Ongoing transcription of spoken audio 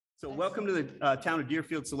So welcome to the Town of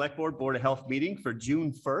Deerfield Select Board of Health meeting for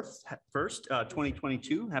June 1st,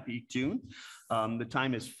 2022. Happy June. The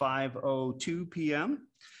time is 5:02 p.m.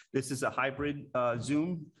 This is a hybrid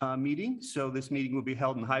Zoom meeting. So this meeting will be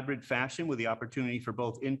held in hybrid fashion with the opportunity for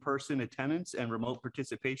both in-person attendance and remote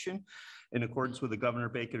participation in accordance with the Governor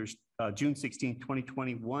Baker's June 16,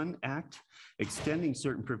 2021 Act, extending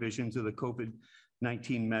certain provisions of the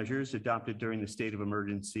COVID-19 measures adopted during the state of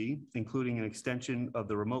emergency, including an extension of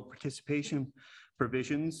the remote participation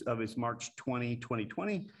provisions of its March 20,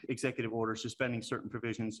 2020 executive order suspending certain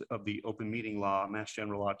provisions of the open meeting law, Mass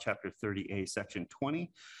General Law, Chapter 30A, Section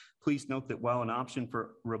 20. Please note that while an option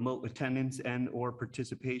for remote attendance and or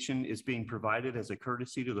participation is being provided as a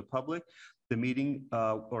courtesy to the public, the meeting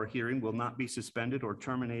or hearing will not be suspended or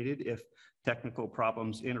terminated if technical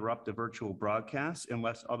problems interrupt the virtual broadcast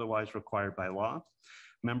unless otherwise required by law.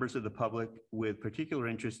 Members of the public with particular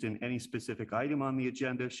interest in any specific item on the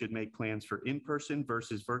agenda should make plans for in-person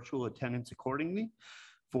versus virtual attendance accordingly.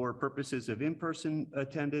 For purposes of in-person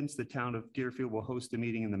attendance, the town of Deerfield will host a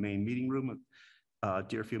meeting in the main meeting room of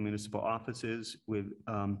Deerfield Municipal Offices with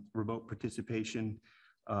remote participation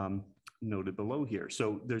noted below here.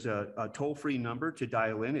 So there's a toll-free number to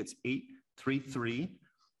dial in. It's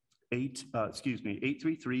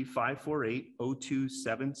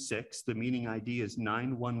 833-548-0276. The meeting ID is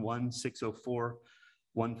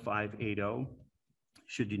 911-604-1580.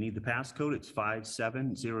 Should you need the passcode, it's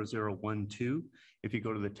 570012. If you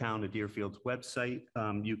go to the Town of Deerfield's website,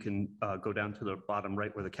 you can go down to the bottom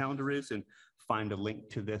right where the calendar is and find a link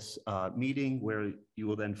to this meeting, where you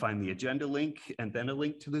will then find the agenda link and then a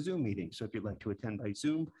link to the Zoom meeting. So if you'd like to attend by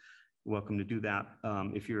Zoom, you're welcome to do that.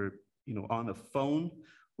 If you're on the phone,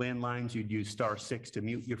 landlines, you'd use *6 to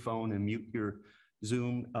mute your phone and mute your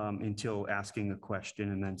Zoom until asking a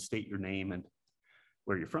question, and then state your name and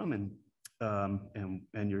where you're from, and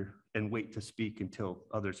wait to speak until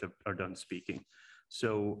others are done speaking.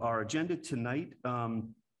 So our agenda tonight,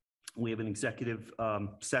 we have an executive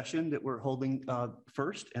session that we're holding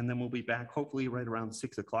first, and then we'll be back hopefully right around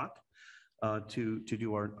 6 o'clock to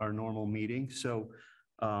do our normal meeting. So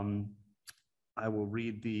I will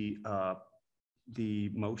read the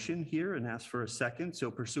motion here and ask for a second. So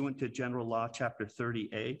pursuant to General Law, Chapter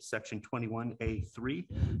 30A, Section 21A3,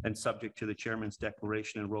 and subject to the chairman's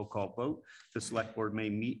declaration and roll call vote, the Select Board may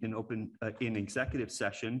meet in executive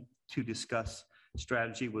session to discuss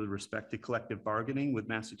strategy with respect to collective bargaining with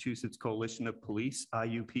Massachusetts Coalition of Police,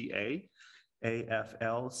 IUPA,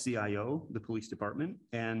 AFL-CIO, the police department,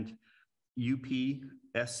 and UPSEU,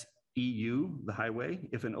 the highway,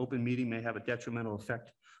 if an open meeting may have a detrimental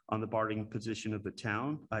effect on the bargaining position of the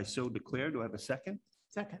town. I so declare. Do I have a second?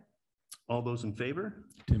 Second. All those in favor?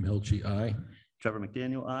 Tim Hilchey, aye. Trevor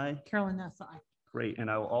McDaniel, aye. Carolyn Ness, aye. Great.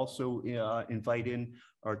 And I will also invite in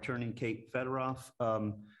our attorney, Kate Federoff,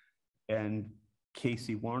 and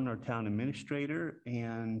Casey Warren, our town administrator.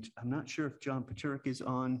 And I'm not sure if John Patrick is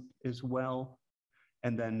on as well.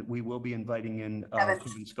 And then we will be inviting in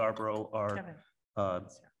Kevin Scarborough, our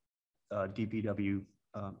DPW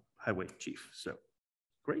highway chief. So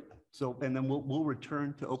great. So, and then we'll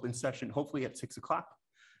return to open session, hopefully at 6 o'clock,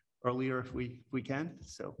 earlier if we can.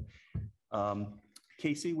 So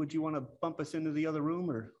Casey, would you want to bump us into the other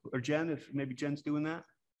room, or Jen, if maybe Jen's doing that?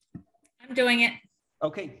 I'm doing it.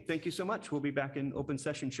 Okay, thank you so much. We'll be back in open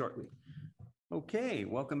session shortly. Okay,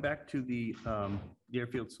 welcome back to the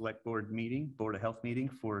Deerfield Select Board meeting, Board of Health meeting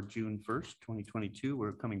for June 1st, 2022.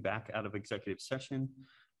 We're coming back out of executive session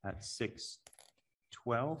at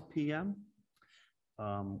 6:12 p.m.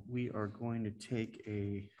 We are going to take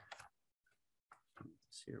a, let's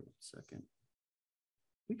see here, 1 second.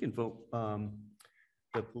 We can vote the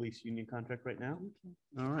police union contract right now.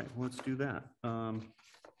 All right, let's do that.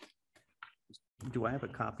 Do I have a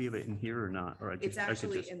copy of it in here or not? Or it's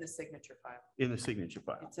actually in the signature file. In the signature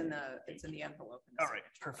file. It's in the envelope. All right,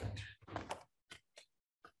 perfect.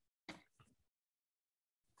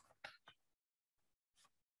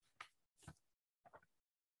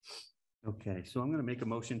 Okay, so I'm going to make a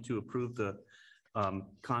motion to approve the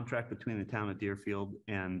contract between the town of Deerfield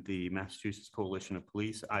and the Massachusetts Coalition of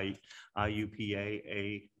Police,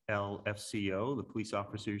 IUPA ALFCO, the police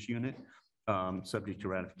officers unit, subject to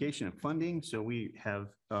ratification and funding. So we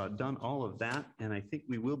have done all of that, and I think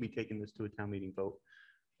we will be taking this to a town meeting vote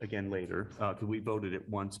again later, because we voted it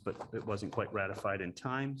once, but it wasn't quite ratified in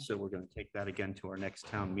time. So we're going to take that again to our next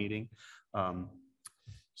town meeting.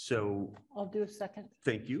 So I'll do a second.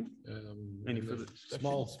 Thank you. Any further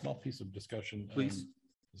small piece of discussion, please?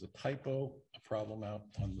 There's a typo, a problem out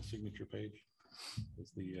on the signature page.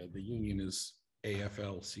 The union is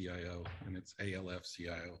AFL-CIO, and it's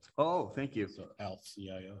ALF-CIO. Oh, thank you. So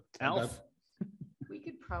ALF-CIO. Alf? We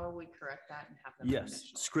could probably correct that and have them. Yes,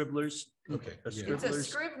 initial. scribblers. Okay, A yeah. It's a scribblers.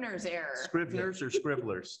 Scrivener's error. Scriveners or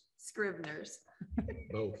scribblers? Scriveners.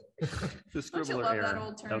 Both. The Don't you scribbler love that error.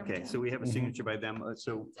 old term? Okay, so we have a Mhm. signature by them.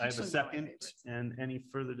 So I have a actually one of my second favorites. and any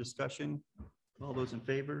further discussion? All those in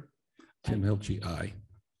favor? Tim Hilchi, aye.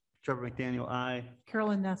 Trevor McDaniel, aye.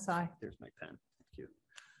 Carolyn Ness, aye. There's my pen. Thank you.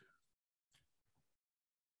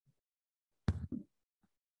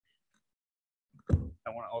 I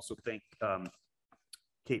want to also thank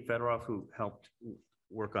Kate Federoff, who helped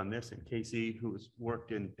work on this, and Casey, who has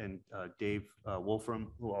worked, and Dave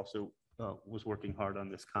Wolfram, who also was working hard on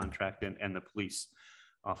this contract, and the police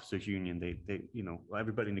officers union. They, you know,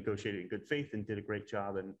 everybody negotiated in good faith and did a great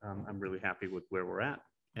job, and I'm really happy with where we're at.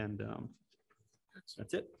 And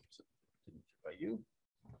that's it. So, by you.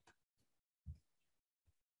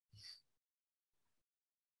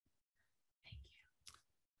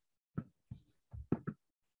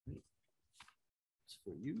 It's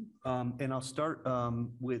for you. And I'll start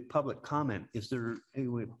with public comment. Is there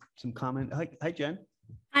some comment? Hi, Jen.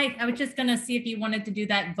 Hi, I was just gonna see if you wanted to do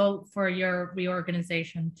that vote for your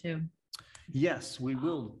reorganization too. Yes, we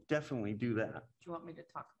will definitely do that. Do you want me to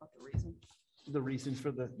talk about the reason? The reasons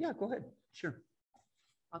for the, yeah, go ahead. Sure.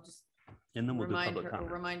 I'll just And then we'll do remind public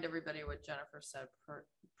comment. remind everybody what Jennifer said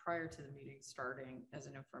prior to the meeting starting as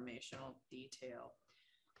an informational detail.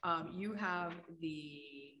 You have the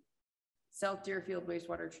South Deerfield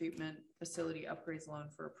wastewater treatment facility upgrades loan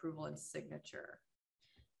for approval and signature.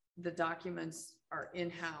 The documents are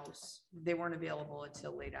in-house. They weren't available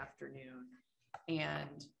until late afternoon.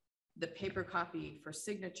 And the paper copy for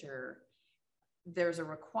signature, there's a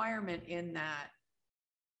requirement in that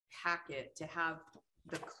packet to have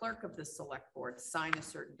the clerk of the select board sign a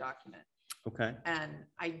certain document. Okay, And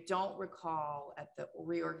I don't recall at the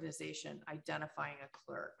reorganization identifying a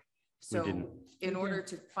clerk. We So didn't. in order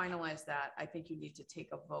to finalize that, I think you need to take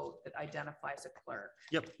a vote that identifies a clerk.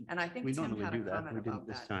 yep. And I think We Tim normally had a do that. comment We about didn't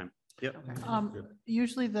this that. time. Yep. Okay.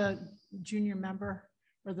 Usually the junior member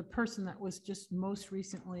or the person that was just most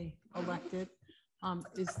recently elected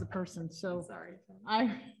is the person. So Sorry.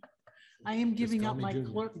 I am giving call up me my junior.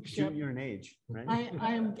 clerkship. Junior in age, right?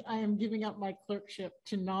 I am giving up my clerkship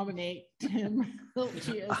to nominate Tim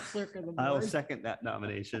Hilchi as clerk of the I'll board. second that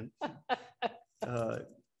nomination.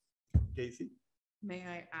 Casey? May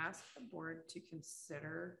I ask the board to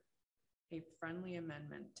consider a friendly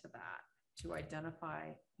amendment to that to identify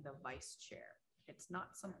the vice chair? It's not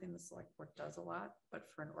something the select board does a lot, but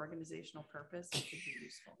for an organizational purpose, it could be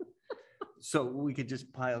useful. So we could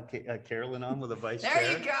just pile Carolyn on with a vice chair?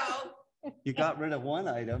 There you go. You got rid of one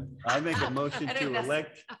item. I make a motion I didn't to necess-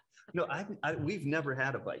 elect. No, we've never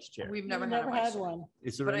had a vice chair. We've We've never never had a vice had chair. one.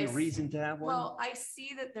 Is there but any I s- reason to have one? Well, I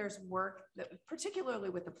see that there's work that, particularly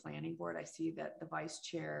with the planning board, I see that the vice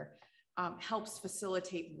chair helps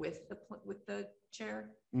facilitate with the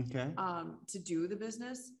chair Okay, to do the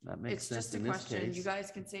business. that makes It's sense just a in this question. You case.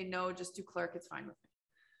 guys can say, no, just do clerk. It's fine with me.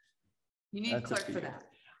 You need a That's up clerk to for you. that.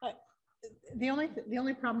 The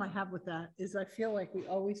only problem I have with that is I feel like we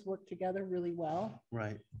always work together really well.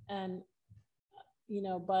 Right, And, you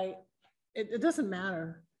know, it doesn't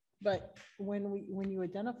matter, but when you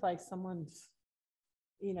identify someone's,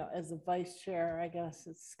 you know, as a vice chair, I guess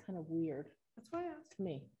it's kind of weird That's why I asked. to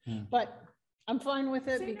me. Hmm. But I'm fine with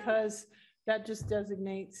it Say no. because that just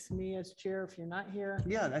designates me as chair if you're not here.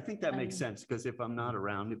 yeah, I think that makes Um, sense, because if I'm not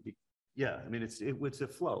around, it'd be, yeah, I mean, it's a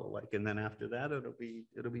flow, like, and then after that, it'll be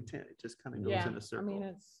 10, it just kind of goes Yeah, in a I mean,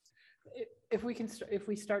 circle. if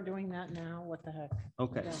we start doing that now, what the heck?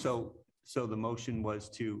 Okay, yeah. so the motion was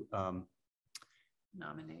to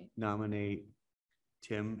Nominate. nominate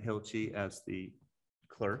Tim Hilchi as the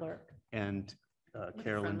clerk Clerk. and a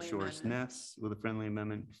Carolyn friendly Shores amendment. Ness with a friendly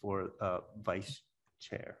amendment for vice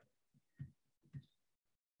chair.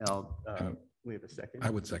 We have a second. I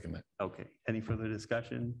would second that. Okay, any further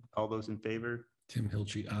discussion? All those in favor? Tim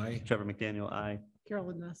Hilchi, aye. Trevor McDaniel, aye.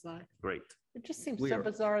 Carolyn Ness, aye. Great. It just seems We so are-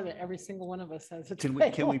 bizarre that every single one of us has a Can we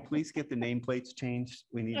title. please get the nameplates changed?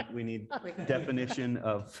 We need Wait, definition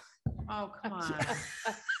of, Oh, come on.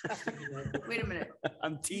 Wait a minute.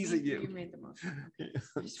 I'm teasing You you. made the motion.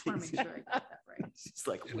 I just want to make sure I got that right. She's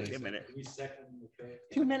like, wait a minute.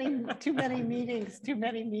 Too many meetings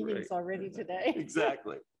Right. already today.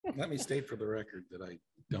 Exactly. Let me state for the record that I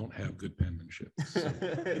don't have good penmanship. so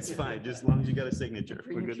It's fine, just as long as you got a signature,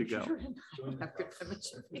 we're good to go. Have good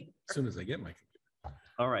penmanship. As soon as I get my computer.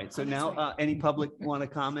 All right, so Oh, that's now, any public want to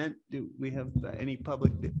comment? Do we have any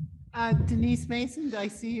public? Denise Mason, I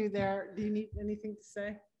see you there. Do you need anything to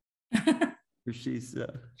say? She's,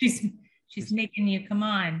 She's making you come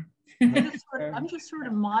on. I'm just sort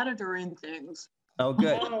of monitoring things. Oh,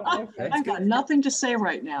 good. Oh, okay. I've got nothing to say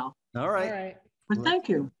right now, All All right. right. but thank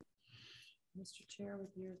you. Mr. Chair, with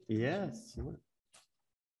your. Yes.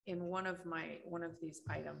 In one of these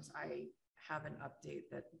items, I have an update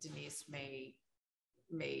that Denise may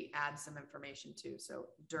add some information to. So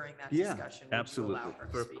during that Yeah, discussion, would you absolutely. allow her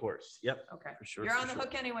to Of speak? course. Yep. Okay. For sure. You're for on the sure.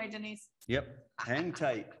 hook anyway, Denise. Yep. Hang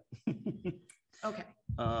tight. Okay.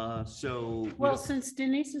 So. we Well, don't- since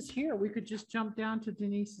Denise is here, we could just jump down to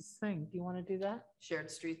Denise's thing. Do you want to do that? Shared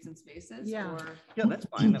streets and spaces? Yeah. Or Yeah, that's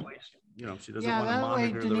fine. That way, she doesn't Yeah, want to that way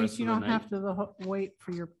monitor the Denise, rest you of the don't night. have to wait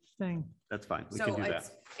for your thing. That's fine. We so can do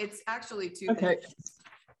that. it's actually two Okay. things.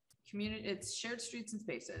 It's shared streets and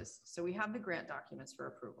spaces. So we have the grant documents for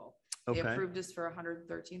approval. They Okay. approved us for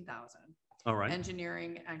 113,000. All right.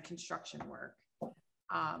 Engineering and construction work.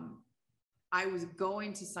 I was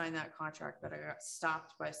going to sign that contract, but I got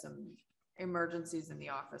stopped by some emergencies in the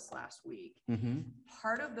office last week. Mhm.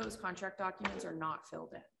 Part of those contract documents are not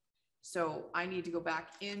filled in. So I need to go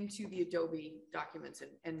back into the Adobe documents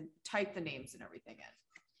and type the names and everything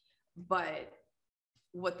in. But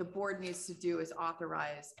what the board needs to do is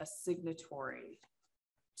authorize a signatory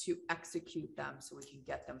to execute them so we can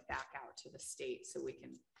get them back out to the state so we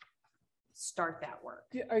can start that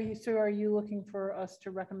work. Are you looking for us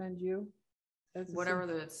to recommend you? as a Whatever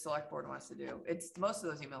the select board wants to do. Most of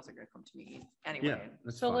those emails are gonna come to me Yeah, anyway.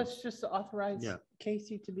 that's So fine. let's just authorize Yeah.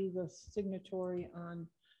 Casey to be the signatory on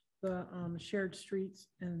the shared streets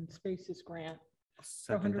and spaces grant for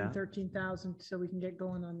Second that. 113,000, so we can get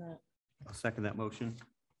going on that. I'll second that motion.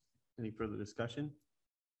 Any further discussion?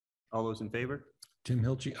 All those in favor? Tim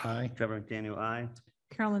Hilchi, aye. Trevor McDaniel, aye.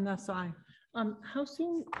 Carolyn, that's I. How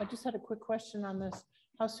soon, I just had a quick question on this.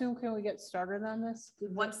 How soon can we get started on this?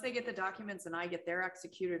 Once they get the documents and I get their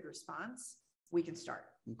executed response, we can start.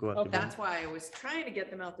 Go out Okay. to bid. That's why I was trying to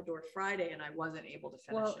get them out the door Friday and I wasn't able to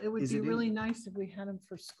finish Well, it it. would Is be it in- really nice if we had them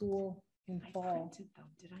for school in I fall. printed them,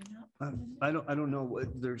 did I not? put them in there? I don't know what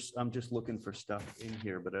I'm just looking for stuff in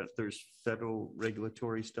here, but there's federal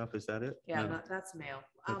regulatory stuff. Is that it? Yeah, No. that's mail.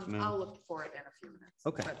 That's mail. I'll look for it in a few minutes.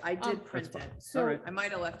 Okay. But I did print fine. it. So- All right. I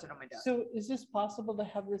might have left it on my desk. So is this possible to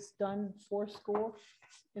have this done for school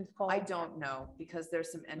in fall? I don't know because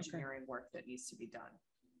there's some engineering work that needs to be done.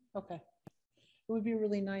 Okay. It would be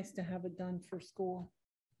really nice to have it done for school.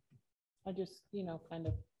 I just, kind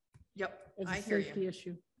of, Yep, as I a hear safety you.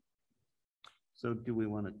 issue. So do we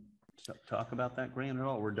want to talk about that grant at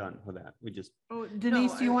all? We're done with that. We just, Oh,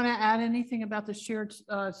 Denise, do you I- want to add anything about the shared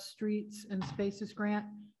streets and spaces grant?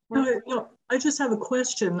 No, I just have a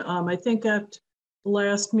question. I think at the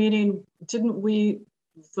last meeting, didn't we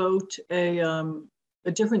vote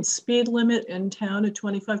a different speed limit in town at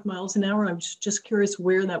 25 miles an hour? I'm just curious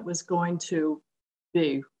where that was going to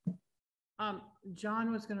be.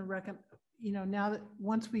 John was going to recommend, now that,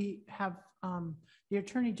 once we have, the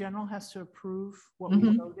Attorney General has to approve what we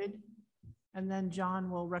Mhm. voted. And then John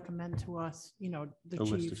will recommend to us, the the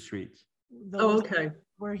list of chief. streets. the Oh, list of okay.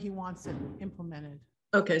 Where he wants it implemented.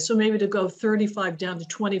 Okay, so maybe to go 35 down to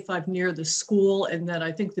 25 near the school, and then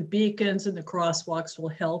I think the beacons and the crosswalks will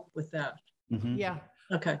help with that. Mhm. Yeah,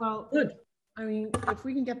 Okay, well, good. I mean, if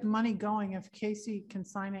we can get the money going, if Casey can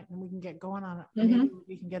sign it and we can get going on it, Mhm. maybe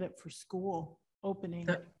we can get it for school opening.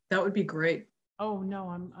 That would be great. Oh, no,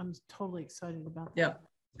 I'm totally excited about that. Yeah,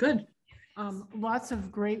 good. Lots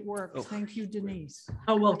of great work. Oh. Thank you, Denise.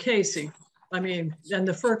 Oh, well, Casey, I mean, and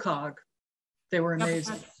the FERCog, they were Yep,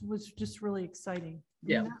 amazing. that was just really exciting. I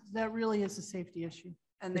Yeah. mean, that really is a safety issue.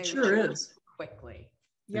 And It they sure really is. quickly.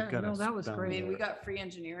 Yeah, got no, us that was down I great. mean, we got free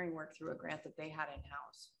engineering work through a grant that they had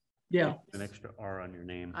in-house. Yeah, An extra R on your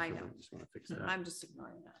name. I so know. we Just want to fix that. I'm just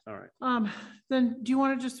ignoring that. All right. Then do you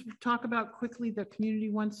want to just talk about quickly the Community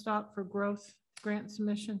One Stop for Growth grant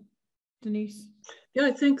submission, Denise? yeah,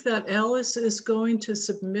 I think that Alice is going to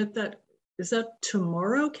submit that. Is that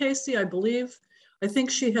tomorrow, Casey? I believe. I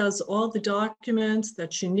think she has all the documents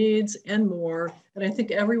that she needs and more. And I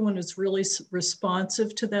think everyone is really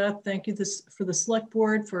responsive to that. Thank you for the select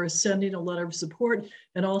board for sending a letter of support.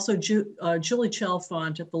 And also Julie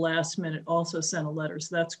Chalfont at the last minute also sent a letter.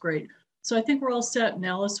 So that's great. So I think we're all set. And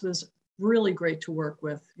Alice was really great to work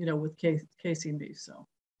with, with Casey and me. So,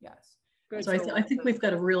 Yes. Good. so I think we've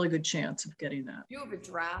got a really good chance of getting that. You have a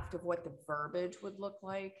draft of what the verbiage would look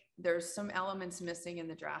like. There's some elements missing in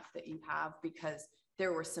the draft that you have because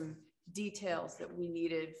there were some details that we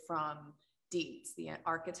needed from Deeds, the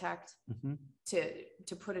architect, Mhm.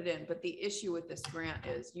 to put it in. But the issue with this grant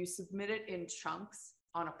is you submit it in chunks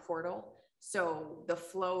on a portal. So the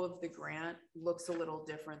flow of the grant looks a little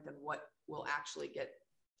different than what will actually get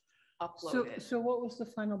uploaded. So what was the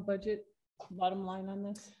final budget bottom line on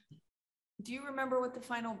this? Do you remember what the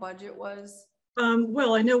final budget was?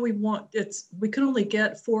 Well, I know we can only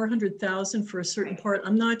get 400,000 for a certain part.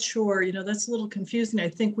 I'm not sure, that's a little confusing. I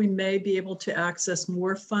think we may be able to access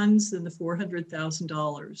more funds than the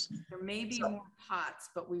 $400,000. There may be more pots,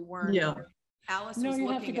 but we weren't. Yeah. Alice No, was you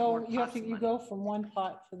have to looking at more go, pots of you money. go from one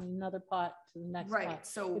pot to another pot to the next Right, pot.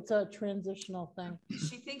 so It's a transitional thing.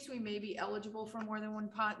 she thinks we may be eligible for more than one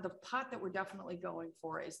pot. The pot that we're definitely going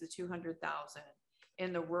for is the 200,000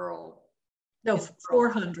 in the rural. No, in the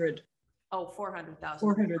rural 400. Oh, 400,000.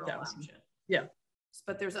 400,000. Yeah.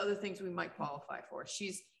 But there's other things we might qualify for.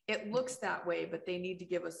 It looks that way, but they need to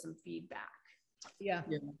give us some feedback. Yeah.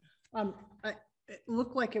 Yeah. It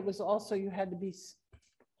looked like it was also, you had to be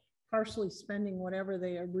partially spending whatever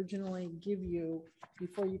they originally give you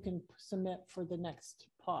before you can submit for the next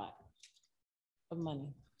pot of money.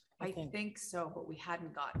 I think so, but we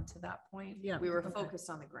hadn't gotten to that point. Yeah, We were okay. focused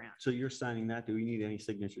on the grant. So you're signing that. Do we need any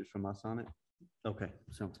signatures from us on it? Okay,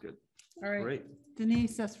 sounds good. All right, Great.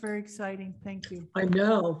 Denise, that's very exciting. Thank you. I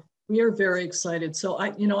know. We are very excited. So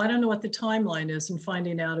I don't know what the timeline is in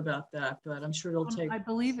finding out about that, but I'm sure it'll take. I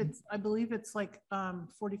believe it's like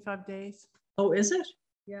 45 days. Oh, is it?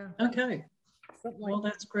 Yeah. Okay. Something Well,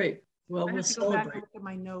 like that's great. Well, I we'll have to go back and celebrate. look at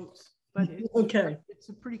my notes, but it's, Okay. it's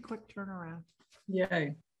a pretty quick turnaround.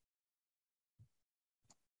 Yay.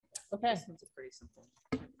 Okay. This one's pretty simple.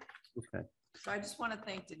 Okay. So I just want to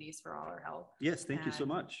thank Denise for all her help. Yes, thank you so And,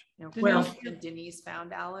 much. Well- Denise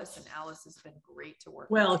found Alice, and Alice has been great to work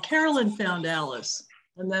with. Well, Carolyn found Alice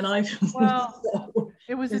and then I. Well- So,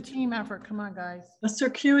 It was a team effort. Come on, guys. a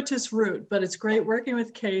circuitous route, but it's great working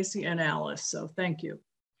with Casey and Alice. So thank you.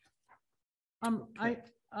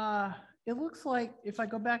 It looks like if I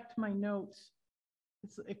go back to my notes,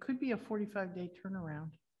 it could be a 45-day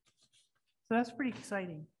turnaround. So that's pretty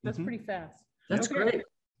exciting. That's Mhm. pretty fast. That's Okay. great.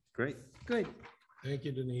 Great. Good. Thank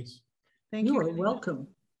you, Denise. Thank You you. are Denise.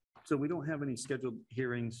 welcome. So we don't have any scheduled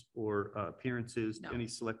hearings or appearances, No. any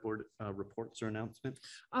select board reports or announcements?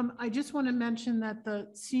 I just want to mention that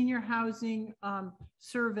the senior housing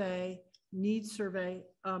needs survey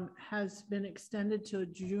has been extended to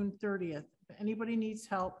June 30th. If anybody needs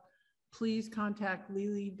help, please contact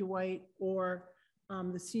Lily Dwight or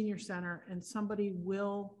the senior center, and somebody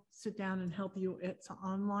will sit down and help you. It's an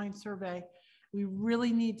online survey. We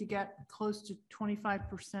really need to get close to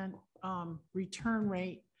 25% return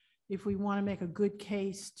rate if we want to make a good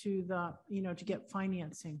case to to get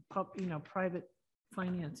financing, private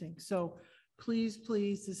financing. So please,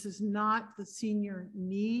 this is not the senior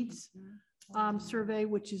needs survey,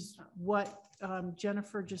 which is what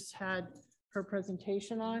Jennifer just had her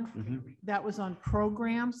presentation on. Mhm. That was on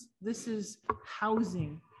programs. This is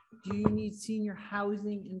housing. Do you need senior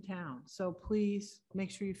housing in town? So please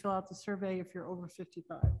make sure you fill out the survey if you're over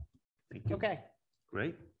 55. Thank you. Okay.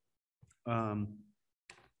 Great.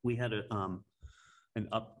 We had an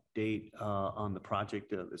update on the project,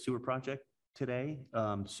 the sewer project today.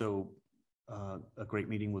 A great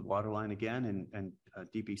meeting with Waterline again and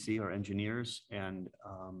DPC, our engineers, and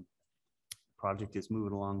project is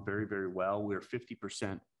moving along very, very well. We're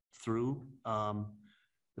 50% through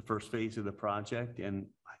the first phase of the project, and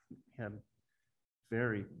I have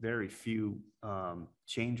very, very few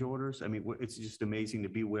change orders. I mean, it's just amazing to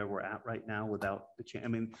be where we're at right now without the change. I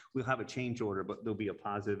mean, we'll have a change order, but there'll be a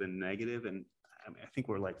positive and negative. And I think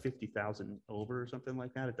we're like 50,000 over or something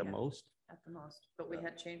like that at the most. At the most, but we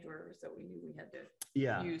had change orders that we knew we had to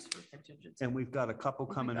Yeah. use for contingency. And we've got a couple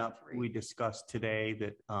We've coming got up. 3. We discussed today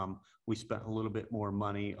that we spent a little bit more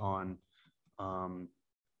money on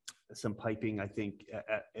some piping, I think,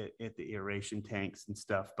 at the aeration tanks and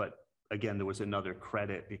stuff. But again, there was another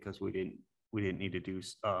credit because we didn't need to do,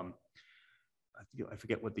 I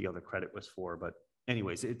forget what the other credit was for, but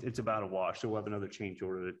anyways, it's about a wash. So we'll have another change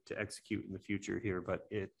order to execute in the future here, but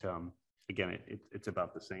again, it's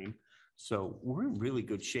about the same. So we're in really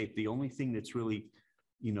good shape. The only thing that's really,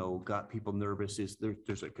 got people nervous is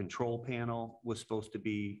there's a control panel was supposed to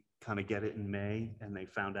be kind of get it in May, and they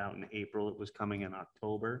found out in April it was coming in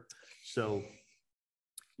October. So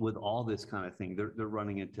with all this kind of thing, they're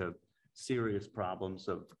running into serious problems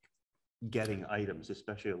of getting items,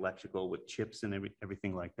 especially electrical with chips and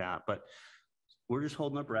everything like that. But we're just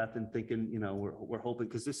holding our breath and thinking, we're hoping,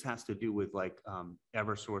 because this has to do with like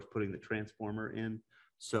Eversource putting the transformer in.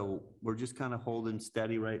 So we're just kind of holding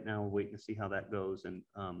steady right now, waiting to see how that goes and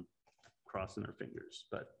crossing our fingers.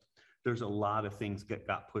 But there's a lot of things that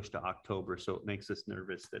got pushed to October. So it makes us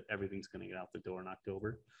nervous that everything's going to get out the door in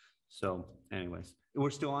October. So anyways, we're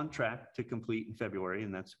still on track to complete in February,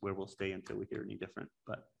 and that's where we'll stay until we hear any different.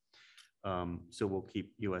 But so we'll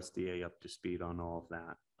keep USDA up to speed on all of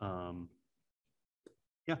that.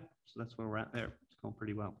 Yeah, so that's where we're at there. It's going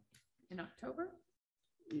pretty well. In October?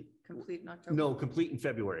 Complete in October? No, complete in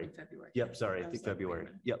February. In February. Yep, sorry, I was think like, wait a February.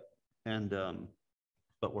 minute. Yep. And,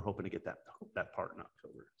 but we're hoping to get that part in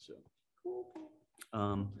October, so. Cool.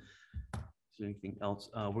 Is there anything else?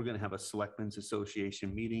 We're gonna have a Selectmen's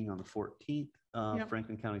Association meeting on the 14th. Yep.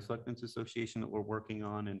 Franklin County Selectmen's Association that we're working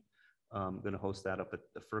on, and gonna host that up at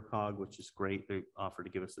the FERCog, which is great. They offered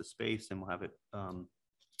to give us the space, and we'll have it,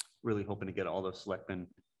 really hoping to get all the selectmen,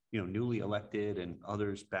 newly elected and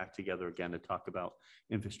others back together again to talk about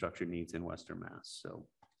infrastructure needs in Western Mass. So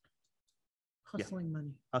Hustling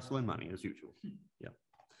money. hustling money as usual. Yeah.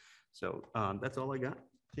 So that's all I got.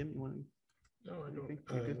 Tim, you want to? No, I Anything?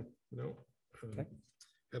 don't. You're good? No. Okay.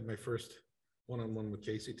 Had my first one-on-one with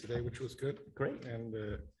Casey today, which was good. Great. And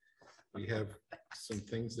we have some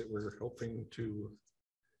things that we're hoping to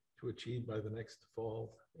achieve by the next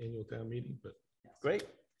fall annual town meeting, but Great.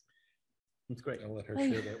 That's great. I'll let her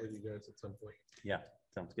share that with you guys at some point. Yeah,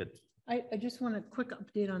 sounds good. I just want a quick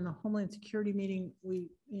update on the Homeland Security meeting. We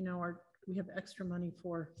have extra money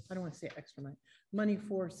for, I don't want to say extra money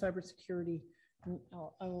for cybersecurity. And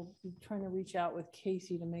I will be trying to reach out with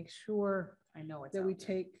Casey to make sure I know it's that we out there.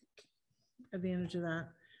 take advantage of that.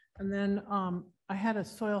 And then I had a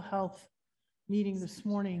soil health meeting this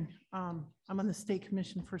morning. I'm on the state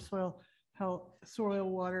commission for soil health, soil,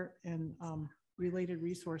 water, and related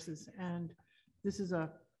resources. And this is a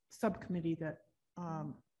subcommittee that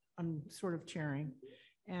I'm sort of chairing,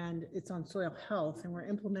 and it's on soil health, and we're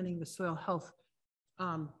implementing the soil health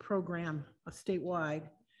program statewide.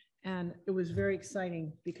 And it was very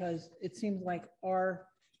exciting because it seems like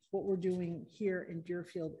what we're doing here in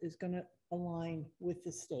Deerfield is going to align with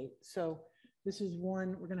the state. So this is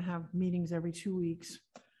one, we're going to have meetings every 2 weeks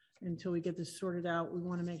until we get this sorted out. We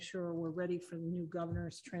want to make sure we're ready for the new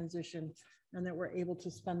governor's transition and that we're able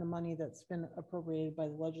to spend the money that's been appropriated by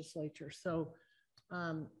the legislature. So,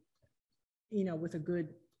 with a good,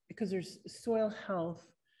 because there's soil health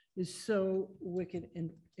is so wicked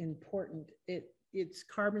and important. It's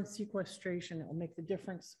carbon sequestration. It will make the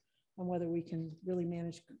difference on whether we can really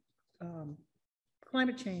manage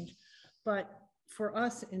climate change. But for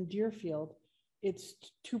us in Deerfield, it's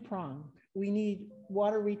two-pronged. We need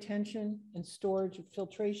water retention and storage and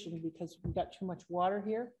filtration because we've got too much water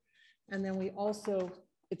here. And then we also,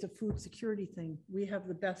 it's a food security thing. We have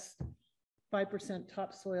the best 5%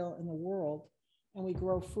 topsoil in the world, and we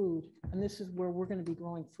grow food. And this is where we're going to be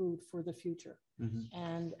growing food for the future. Mm-hmm.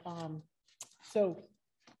 And so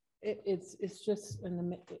it's just,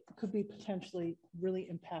 it could be potentially really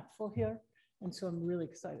impactful here. And so I'm really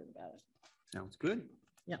excited about it. Sounds good.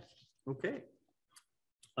 Yeah. Okay.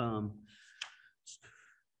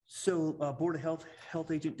 So Board of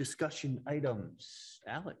Health agent discussion items.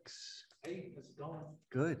 Alex. Hey, how's it going?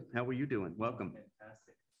 Good. How are you doing? Welcome.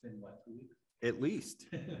 Fantastic. It's been what, 2 weeks? At least.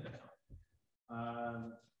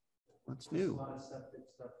 What's Just a new? lot of septic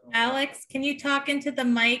stuff going on. Alex, can you talk into the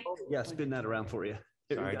mic? Yeah, spin that around for you.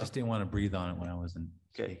 There we Sorry, I go. just didn't want to breathe on it when I wasn't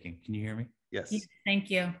Okay. speaking. Can you hear me? Yes. Thank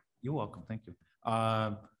you. You're welcome. Thank you.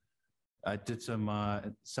 I did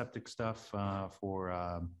some septic stuff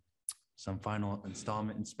for some final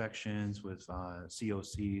installment inspections with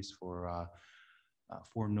COCs for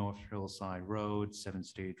 4 North Hillside Road,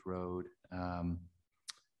 7-Stage Road,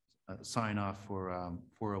 sign off for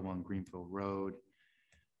 401 Greenfield Road.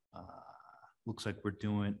 Looks like we're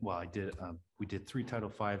doing, well, we did 3 Title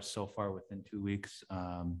V's so far within 2 weeks.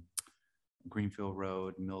 Greenfield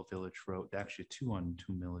Road, Mill Village Road, actually 2 on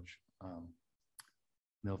 2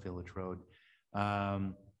 Mill Village Road.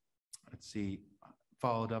 Let's see,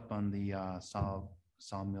 followed up on the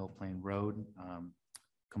Sawmill Plain Road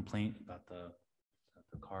complaint about the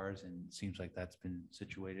cars, and it seems like that's been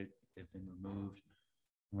situated. They've been removed.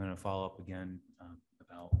 I'm going to follow up again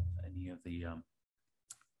about any of the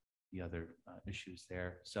other issues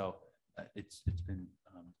there. So it's been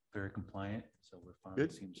very compliant. So we're finally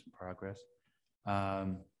Good. seeing some progress.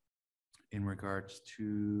 In regards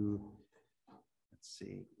to, let's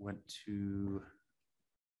see, went to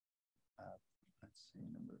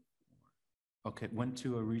went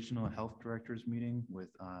to a regional health directors meeting with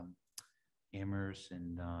Amherst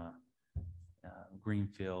and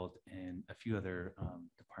Greenfield and a few other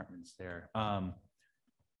departments there.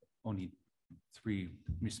 Only 3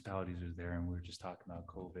 municipalities are there, and we were just talking about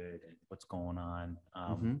COVID and what's going on.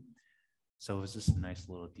 So it was just a nice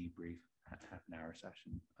little debrief, half an hour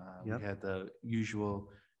session. Yep. We had the usual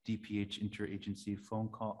DPH interagency phone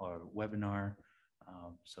call or webinar.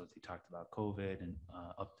 So they talked about COVID and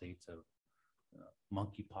updates of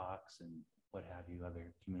monkeypox and what have you,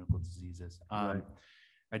 other communicable diseases. Right.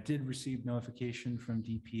 I did receive notification from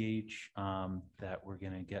DPH that we're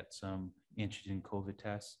gonna get some antigen COVID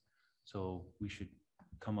tests. So we should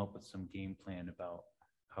come up with some game plan about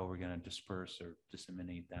how we're gonna disperse or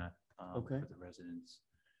disseminate that Okay. for the residents.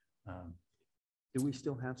 Do we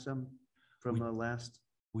still have some from We- last?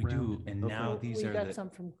 We do, round? and Okay. now We these are got the, some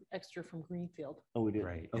from extra from Greenfield. Oh, we did.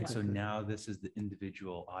 right, Okay, and so good. now this is the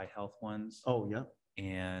individual eye health ones. Oh, yeah.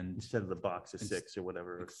 And Instead of the box of Ins- 6 or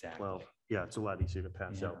whatever, or exactly. 12. Yeah, it's a lot easier to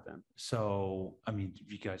pass Yeah. out then. so, I mean, if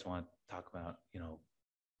you guys want to talk about,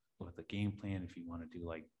 with the game plan, if you want to do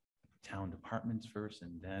like town departments first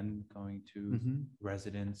and then going to Mhm.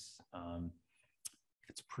 residents,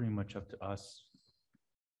 it's pretty much up to us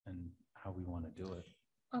and how we want to do it.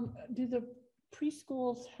 Do the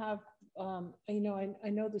preschools have, I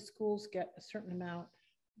know the schools get a certain amount,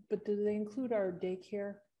 but do they include our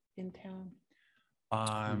daycare in town?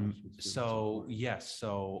 So yes,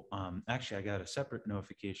 so actually I got a separate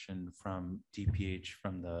notification from DPH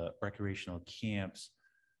from the recreational camps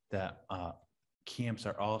that camps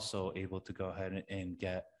are also able to go ahead and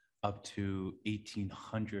get up to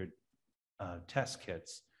 1,800 test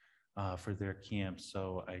kits for their camps.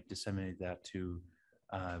 So I disseminated that to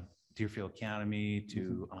Deerfield Academy,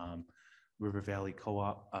 to River Valley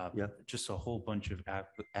Co-op, Yep. just a whole bunch of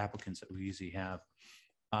applicants that we usually have.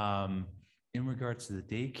 In regards to the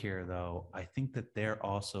daycare, though, I think that they're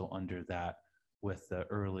also under that with the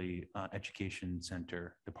early education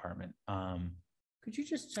center department. Could you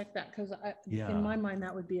just check that? Because Yeah. in my mind,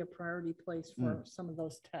 that would be a priority place for some of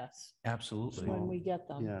those tests Absolutely. when we get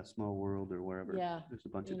them. Yeah, Small World or wherever. Yeah, There's a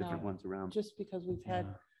bunch you of different know, ones around. Just because we've had,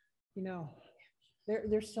 Yeah. you know,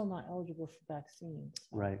 they're still not eligible for vaccines.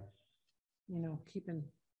 So, Right. You know,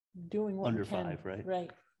 doing what Under we can. 5, right?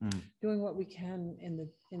 Right. Mm. Doing what we can in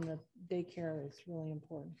the daycare is really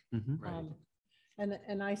important. Mhm. Right.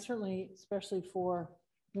 And I certainly, especially for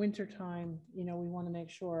winter time, we want to make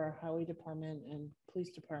sure our highway department and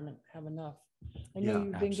police department have enough. I know Yeah,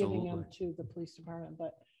 you've been giving them absolutely. to the police department,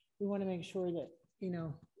 but we want to make sure that,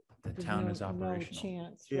 The there's town is no operational.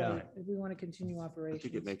 chance, Yeah. right? If we want to continue I think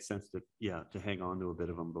operations. it makes sense to hang on to a bit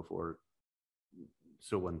of them before,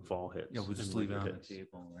 so when fall hits. Yeah, we'll just and leave it winter on the hits.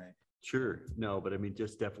 table, right? Sure, no, but I mean,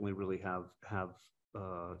 just definitely really have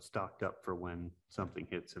stocked up for when something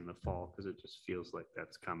hits in the fall, because it just feels like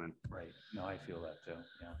that's coming. Right. No, I feel that too.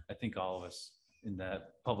 Yeah. I think all of us in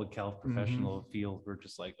that public health professional field, we're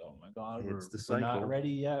just like, oh my God, It's the we're not cycle. ready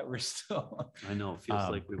yet. We're still. I know, it feels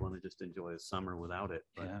Um, like we want to just enjoy a summer without it,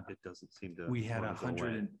 but Yeah. it doesn't seem to. We had wanna go away.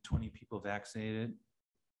 120 people vaccinated.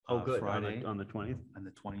 Oh, good, on Friday. the 20th? On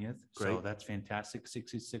the 20th. So Great. that's fantastic.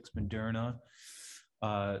 66 Moderna,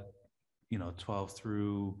 12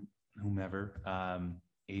 through whomever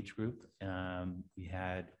age group. We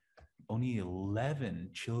had only 11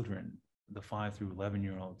 children, the 5 through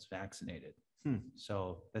 11-year-olds vaccinated.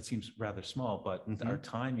 So that seems rather small, but our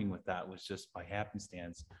timing with that was just by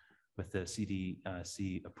happenstance with the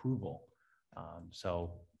CDC approval.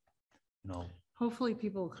 Hopefully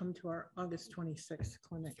people will come to our August 26th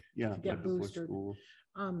clinic. Yeah. Get right before boosted. school.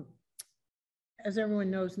 As everyone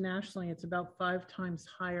knows, nationally, it's about 5 times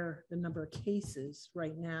higher the number of cases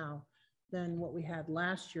right now than what we had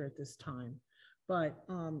last year at this time. But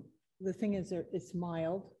the thing is, it's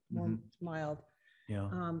mild, more mild. Yeah.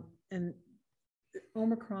 And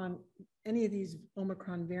Omicron, any of these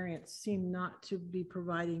Omicron variants seem not to be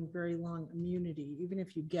providing very long immunity. Even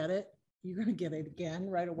if you get it, you're going to get it again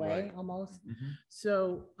right away, Right. almost. Mhm.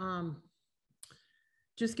 So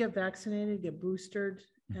just get vaccinated, get boosted,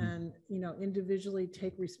 Mhm. and, individually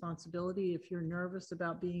take responsibility. If you're nervous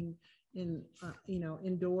about being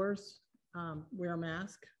indoors, wear a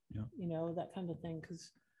mask, Yeah. that kind of thing.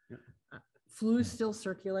 Because Yeah. flu is still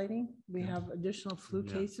circulating. We Yeah. have additional flu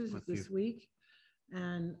Yeah, cases with this you. week.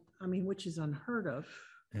 And which is unheard of.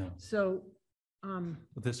 Yeah. So,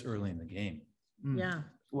 But this early in the game. yeah.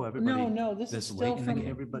 Well, everybody. No, this is this still late in the from game.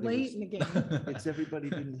 Everybody late was- in the game. It's everybody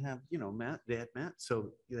didn't have, they had Matt,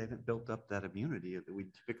 so they haven't built up that immunity that we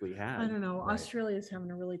typically I had. don't know. Right. Australia is having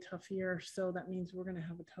a really tough year, so that means we're going to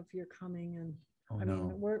have a tough year coming. And Oh, I no.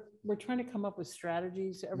 mean, we're trying to come up with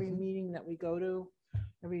strategies. Every Mhm. meeting that we go to,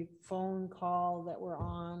 every phone call that we're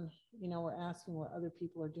on, we're asking what other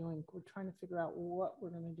people are doing. We're trying to figure out what we're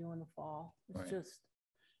going to do in the fall. It's Right. just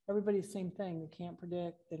everybody's same thing. They can't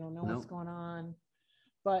predict. They don't know what's No. going on.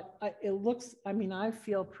 But I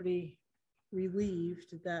feel pretty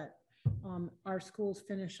relieved that our schools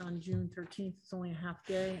finish on June 13th. It's only a half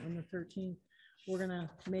day on the 13th. We're going to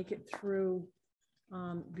make it through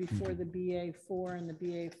before the BA4 and the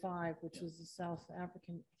BA5, which is the South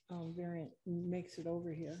African variant, makes it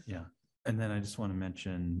over here. Yeah. And then I just want to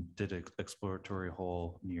mention, did an exploratory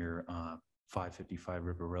hole near 555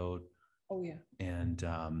 River Road. Oh, yeah. And,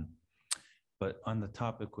 but on the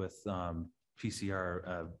topic with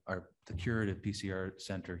PCR, the curative PCR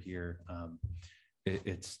center here,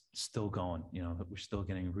 it's still going, we're still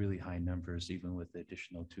getting really high numbers, even with the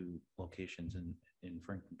additional 2 locations in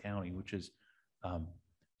Franklin County, which is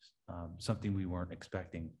something we weren't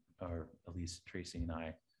expecting, or at least Tracy and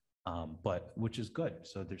I, but which is good.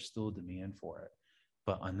 So there's still demand for it.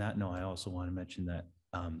 But on that note, I also want to mention that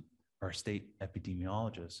our state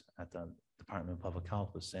epidemiologist at the Department of Public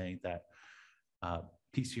Health was saying that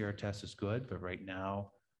PCR test is good, but right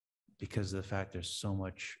now, because of the fact there's so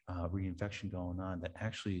much reinfection going on, that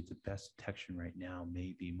actually the best detection right now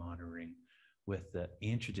may be monitoring with the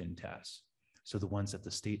antigen tests. So the ones that the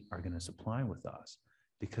state are going to supply with us,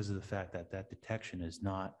 because of the fact that that detection is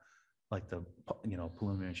not like the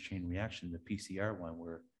polymerase chain reaction, the PCR one,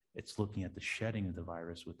 where it's looking at the shedding of the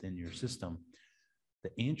virus within your system. The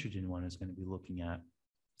antigen one is going to be looking at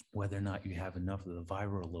whether or not you have enough of the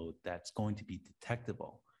viral load that's going to be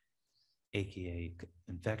detectable, AKA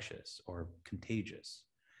infectious or contagious.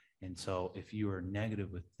 And so if you are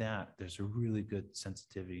negative with that, there's a really good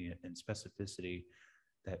sensitivity and specificity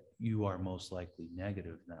that you are most likely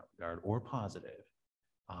negative in that regard, or positive.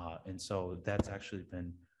 And so that's actually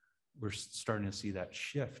been, we're starting to see that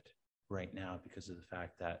shift right now, because of the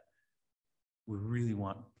fact that we really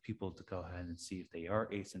want people to go ahead and see if they are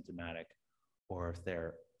asymptomatic or if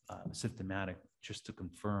they're symptomatic, just to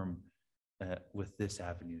confirm with this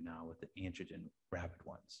avenue now with the antigen rapid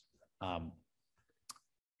ones.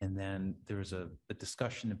 And then there was a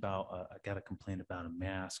discussion about, I got a complaint about a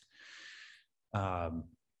mask.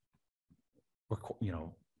 We're,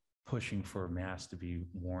 pushing for masks to be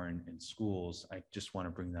worn in schools. I just want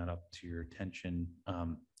to bring that up to your attention. I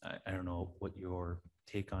don't know what your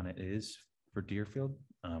take on it is for Deerfield.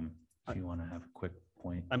 If you want to have a quick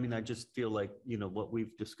point. I mean, I just feel like, what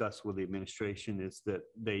we've discussed with the administration is that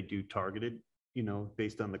they do targeted,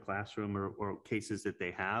 based on the classroom or cases that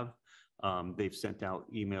they have. They've sent out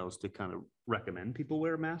emails to kind of recommend people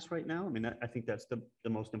wear masks right now. I mean, I think that's the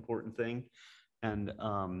most important thing.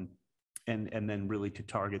 And then really to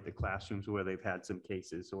target the classrooms where they've had some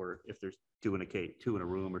cases, or if there's 2 in a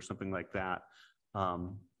room or something like that.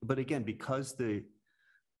 But again, because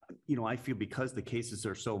I feel because the cases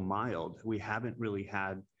are so mild, we haven't really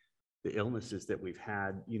had the illnesses that we've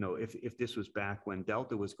had. If this was back when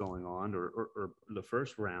Delta was going on, or the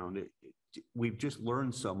first round, we've just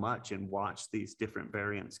learned so much and watched these different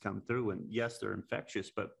variants come through. And yes, they're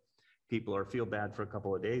infectious, but people feel bad for a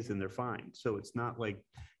couple of days and they're fine. So it's not like,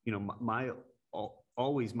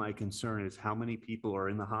 always my concern is how many people are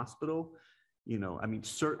in the hospital. I mean,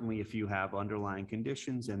 certainly if you have underlying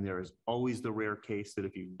conditions, and there is always the rare case that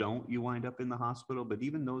if you don't, you wind up in the hospital. But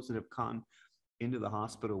even those that have gone into the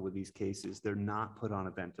hospital with these cases, they're not put on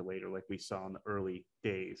a ventilator like we saw in the early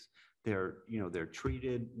days. They're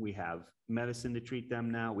treated. We have medicine to treat them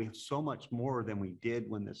now. We have so much more than we did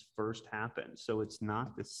when this first happened. So it's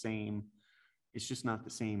not the same. It's just not the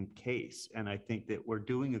same case. And I think that we're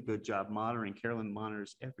doing a good job monitoring. Carolyn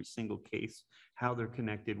monitors every single case, how they're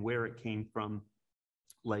connected, where it came from.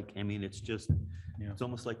 It's just, it's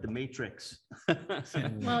almost like the Matrix. Well,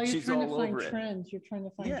 you're She's trying to all find over it. trends. You're trying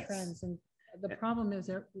to find Yes. trends. And the problem is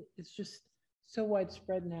it's just so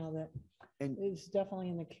widespread now that it's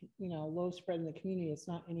definitely in the, low spread in the community. It's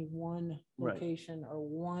not any one Right. location or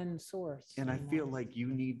one source. And I feel like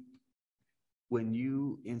when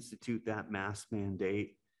you institute that mask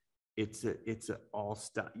mandate, it's a all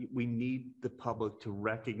stop. We need the public to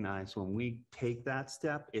recognize when we take that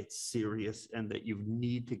step, it's serious, and that you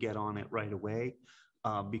need to get on it right away,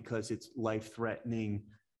 because it's life-threatening.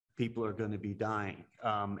 People are going to be dying.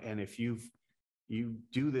 And if you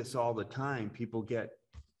do this all the time, people get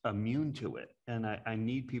immune to it. And I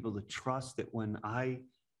need people to trust that when I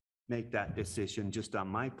make that decision just on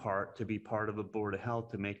my part, to be part of a board of health,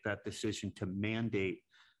 to make that decision to mandate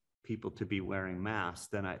people to be wearing masks,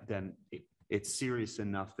 then it's serious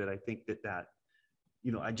enough that I think that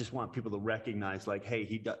I just want people to recognize, like,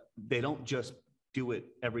 hey, they don't just do it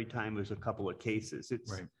every time there's a couple of cases.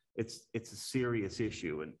 It's a serious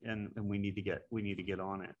issue, and we need to get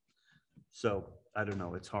on it. So I don't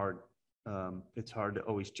know. It's hard. It's hard to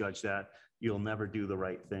always judge that. You'll never do the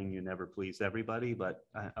right thing. You never please everybody, but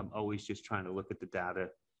I'm always just trying to look at the data,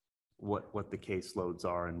 what the caseloads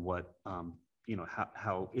are, and what,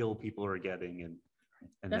 how ill people are getting,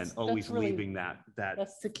 and then always really, leaving that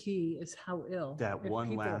that's the key, is how ill. that If one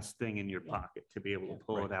people- last thing in your Yeah. pocket to be able to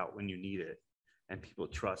pull it out when you need it. And people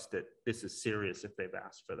trust that this is serious if they've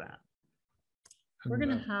asked for that. We're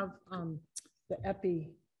gonna have the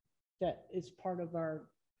epi that is part of our,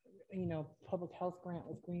 public health grant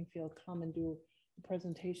with Greenfield come and do a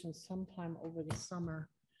presentation sometime over the summer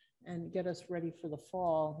and get us ready for the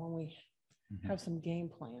fall when we have some game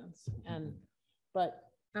plans. But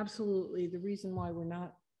absolutely, the reason why we're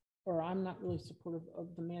not, or I'm not really supportive of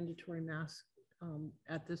the mandatory mask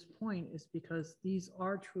at this point is because these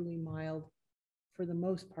are truly mild, for the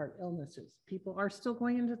most part, illnesses. People are still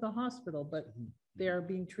going into the hospital, but they are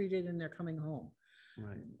being treated and they're coming home.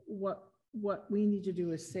 Right. What we need to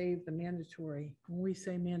do is save the mandatory. When we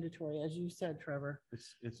say mandatory, as you said, Trevor,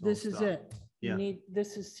 It's this all is stuff. it. Yeah.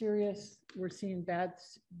 This is serious. We're seeing bad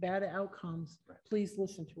outcomes. Right. Please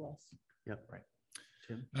listen to us. Yep. Right.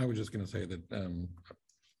 Tim? I was just going to say that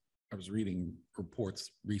I was reading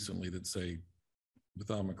reports recently that say with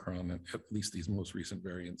Omicron, at least these most recent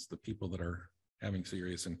variants, the people that are having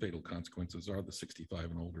serious and fatal consequences are the 65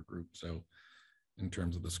 and older group. So in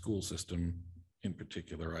terms of the school system in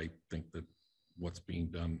particular, I think that what's being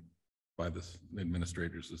done by the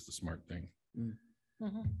administrators is the smart thing. Mhm.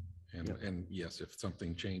 And yes, if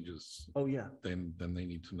something changes, Oh, yeah. then they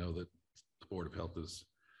need to know that the Board of Health is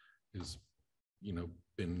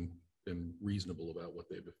been reasonable about what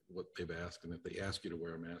they've asked, and if they ask you to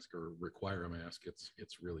wear a mask or require a mask,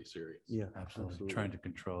 it's really serious. Yeah, Absolutely. Trying to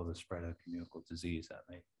control the spread of communicable disease that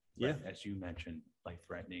may, Yeah. as you mentioned,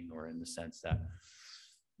 life-threatening, or in the sense that,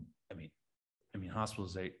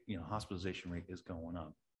 hospitalization rate is going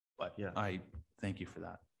up. But Yeah. I thank you for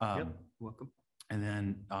that. Yep. Welcome. And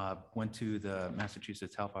then went to the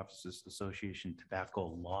Massachusetts Health Officers Association Tobacco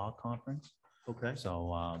Law Conference. Okay.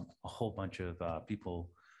 So a whole bunch of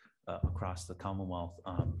people across the Commonwealth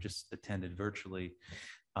just attended virtually,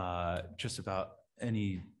 just about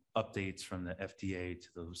any updates from the FDA to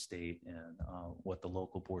the state, and what the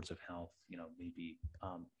local boards of health, may be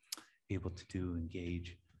able to do,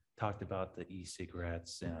 engage. Talked about the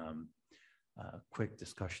e-cigarettes, quick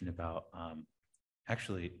discussion about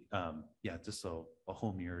just a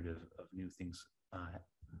whole myriad of new things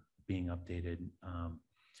being updated.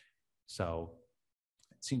 So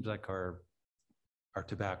it seems like our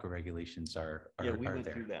tobacco regulations are Yeah, we are went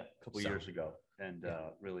there. through that a couple So, years ago and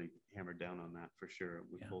yeah. really hammered down on that for sure.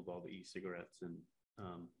 We Yeah. pulled all the e-cigarettes and,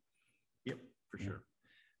 yep, for Yeah. sure.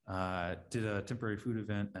 Did a temporary food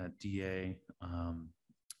event at DA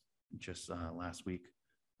just last week.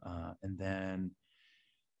 And then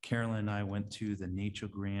Carolyn and I went to the Nature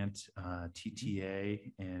Grant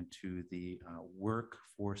TTA and to the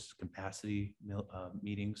workforce capacity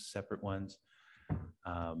meetings, separate ones.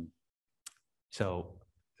 So,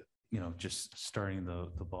 just starting the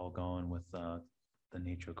ball going with the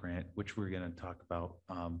Nature Grant, which we're going to talk about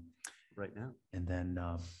Right now. and then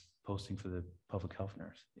posting for the public health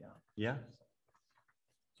nurse. Yeah. Yeah.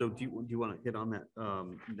 So do you want to hit on that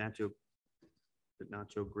nacho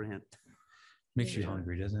grant? Makes you Yeah.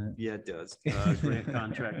 hungry, doesn't it? Yeah, it does. Grant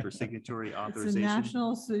contract for signatory It's the authorization.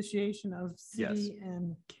 National Association of Yes. City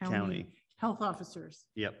and County County. Health Officers.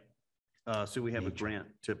 Yep. So we have a Nature. grant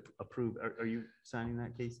to approve. Are you signing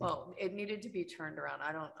that, Casey? Well, it needed to be turned around.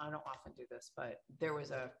 I don't often do this, but there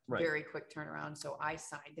was a Right. very quick turnaround. So I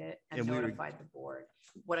signed it and And we were- notified the board.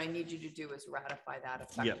 What I need you to do is ratify that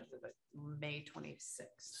effective May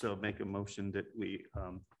 26th. So make a motion that we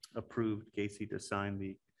approved Casey to sign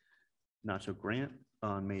the nacho grant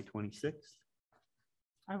on May 26th.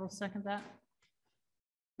 I will second that.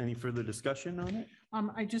 Any further discussion on it?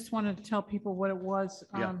 I just wanted to tell people what it was.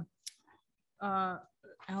 Yeah.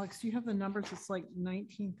 Alex, do you have the numbers? It's like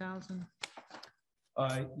 19,000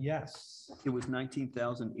 Yes. It was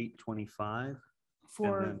 19,825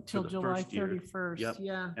 for then for till the July first year. 31st. Yep.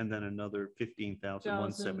 Yeah. and then another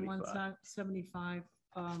 15,175. 175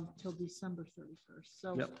 till December 31st.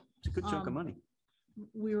 So Yep, it's a good chunk of Um, money.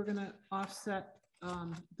 we were gonna offset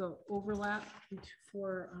the overlap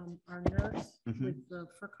for our nurse Mhm. with the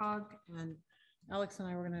FERCog, and Alex and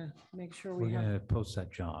I were gonna make sure We're we have, gonna post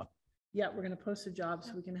that job. yeah, we're gonna post a job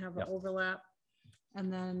so we can have an Yep. overlap.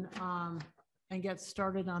 And then, and get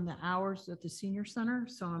started on the hours at the senior center.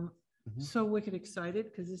 So I'm Mhm. so wicked excited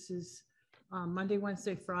because this is Monday,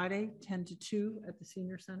 Wednesday, Friday, 10 to 2 at the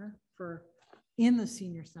senior center in the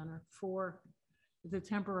senior center for the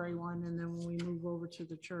temporary one. And then when we move over to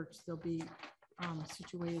the church, they'll be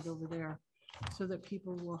situated over there so that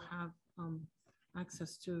people will have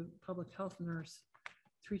access to public health nurse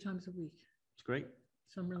 3 times a week. It's great.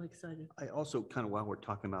 So I'm really excited. I also kind of, while we're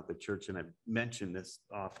talking about the church, and I've mentioned this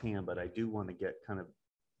offhand, but I do want to get kind of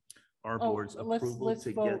our Oh, board's let's approval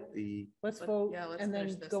to vote. get the, Let's But, vote yeah, let's and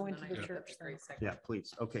finish then this go and into then I the think church. that'd be great then. segue. yeah,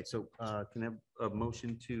 please. Okay, so can I have a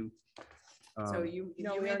motion to So you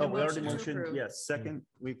No, you we made already the Oh, we already motion to motioned, approve. yes, second,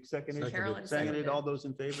 we seconded. Carolyn Seconded, all seconded. those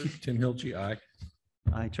in favor? Tim Hilchi, aye.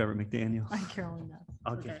 Aye, Trevor McDaniel. Hi, Carolyn.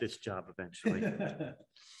 I'll Okay. get this job eventually.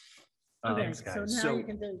 Okay, Um, so now so you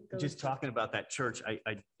can go. Just talking about that church,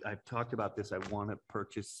 I've talked about this. I want to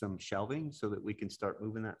purchase some shelving so that we can start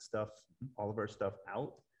moving that stuff, all of our stuff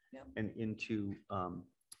out Yep. and into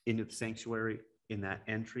the sanctuary in that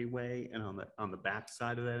entryway and on the back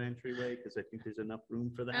side of that entryway, because I think there's enough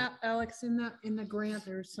room for that. Alex, in the grant,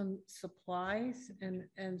 there's some supplies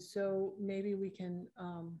and so maybe we can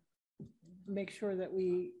make sure that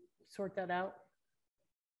we sort that out.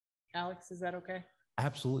 Alex, is that okay?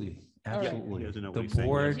 Absolutely, All right. absolutely. He doesn't know what The he's saying.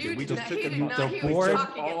 board, You We did just not- took he the did not- the he was board-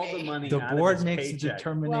 talking at all the me. money the out of board his makes a paycheck.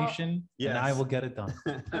 determination and I Yes. will get it done.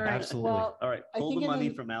 All right, Absolutely. well, All right, I pull think the in money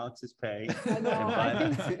the- from Alex's pay. I know,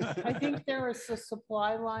 and buy I think there is a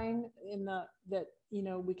supply line in that,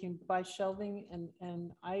 we can buy shelving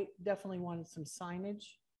and I definitely wanted some signage.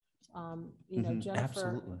 Mhm.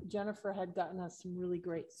 Absolutely. Jennifer had gotten us some really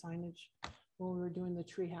great signage when we were doing the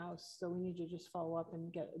tree house. So we need to just follow up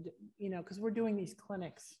and get, because we're doing these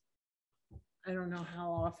clinics. I don't know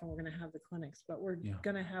how often we're going to have the clinics, but we're Yeah.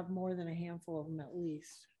 going to have more than a handful of them at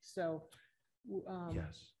least. So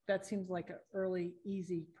Yes. that seems like an early,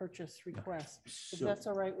 easy purchase request. If So- that's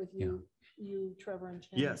all right with you, Trevor and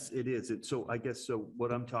Jen? Yes, it is. So I guess, so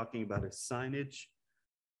what I'm talking about is signage,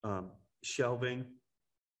 shelving,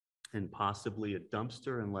 and possibly a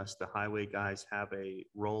dumpster unless the highway guys have a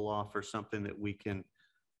roll off or something that we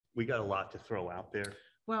got a lot to throw out there.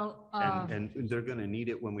 Well, And they're gonna need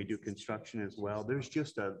it when we do construction as well. There's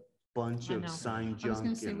just a bunch I of know. sign I was junk.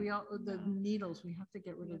 gonna say, and- the needles, we have to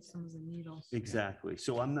get rid of some of the needles. Exactly.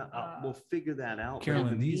 So I'm not, we'll figure that out. but in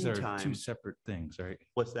Carolyn, the these are meantime- two separate things, right?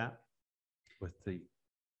 What's that? With the,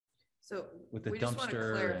 So With the we just want to dumpster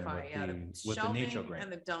and clarify, with yeah, the- the with the nature shelving grant.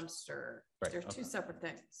 and the dumpster, Right, they're two okay. separate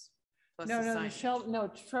things. plus No, the the signage. no,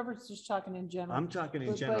 Trevor's just talking in general. I'm talking in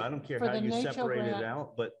But- general. but I don't care for how the you nature separate it grant-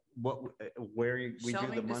 out, but where we do the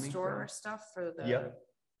Shelving to money store our from? stuff for the. Yep.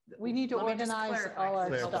 We need to Let me just organize clarify, all our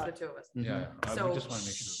 'cause it's helpful stuff. for the two of us. Mhm. yeah, we So just want to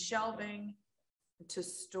make sure. we- shelving to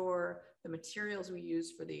store the materials we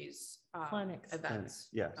use for these Clinics. events.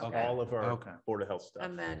 Yes, Okay. all of our Okay. Board of Health stuff.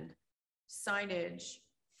 And then signage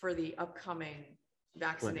for the upcoming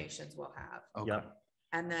vaccinations we'll have. Okay. Yep.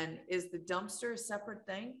 And then is the dumpster a separate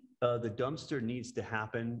thing? The dumpster needs to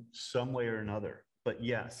happen some way or another, but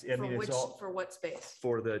yes, I For mean, which, it's all for what space?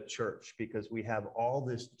 for the church because we have all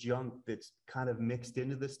this junk that's kind of mixed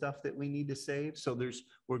into the stuff that we need to save. So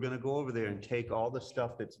we're gonna go over there and take all the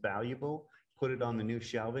stuff that's valuable, put it on the new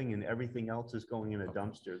shelving and everything else is going in a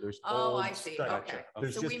dumpster. There's Oh, old I see. stuff. Okay.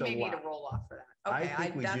 There's So we just may need a lot. roll off for that. I Okay,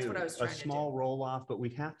 think we that's do. what I was A trying to small do. roll off, but we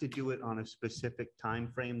have to do it on a specific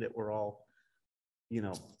time frame that we're all,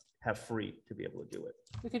 have free to be able to do it.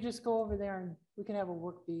 We could just go over there and we can have a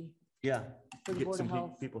work bee Yeah. for the Get Board some of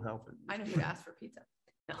Health. people helping. I know who to ask for pizza.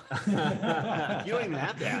 No. You don't even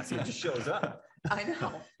have to ask, it just shows up. I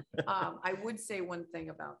know. I would say one thing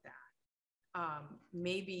about that.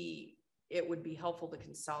 Maybe it would be helpful to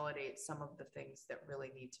consolidate some of the things that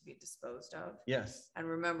really need to be disposed of. Yes, And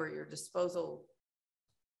remember, your disposal,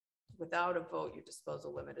 without a vote, your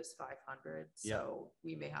disposal limit is 500. Yeah. So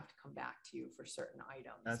we may have to come back to you for certain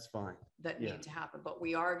items that's fine. that yeah. need to happen. But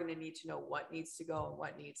we are going to need to know what needs to go and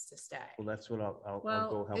what needs to stay. Well, that's what I'll Well,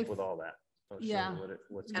 go help if- with all that. I'll show you yeah.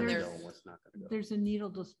 What's And gonna go there's- and what's not gonna go. There's a needle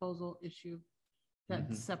disposal issue Mhm.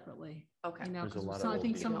 that's separately, Okay. There's a lot of so I old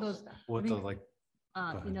think some of needles. those, What the, think- like,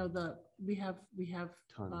 ahead. we have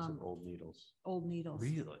Tons um, of old needles, old needles.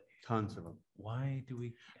 really? tons of them. Why do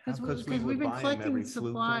we? Because have Because we we've would been buy 'em collecting every flu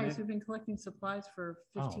supplies, clinic. we've been collecting supplies for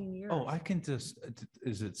 15 years. Oh, I can just,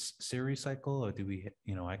 is it series cycle or do we,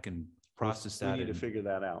 I can process We that? need to and- figure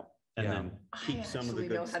that out and Yeah. then I keep some of the actually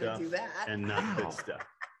know good how to stuff do that. and not Wow. good stuff.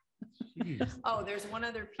 Jeez. Oh, there's one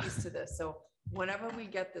other piece to this. So whenever we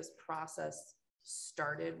get this process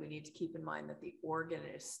started, we need to keep in mind that the organ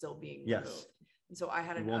is still being Yes. removed. And so I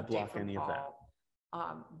had We an won't update block from any of that.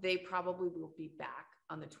 Paul. They probably will be back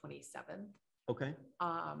on the 27th. Okay,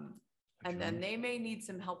 And then they may need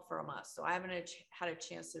some help from us. So I haven't had a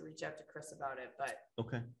chance to reach out to Chris about it, but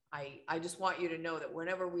okay. I just want you to know that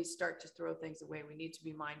whenever we start to throw things away, we need to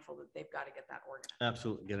be mindful that they've got to get that organized.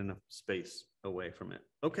 Absolutely. Get enough space away from it.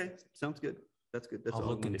 Okay, sounds good. That's good. That's I'll all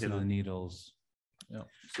I look wanted to into hit the on. needles. So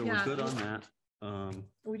we're Yeah, good on we- that.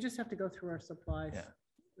 We just have to go through our supplies. Yeah.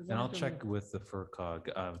 As And long I'll as they're- check with the FERCog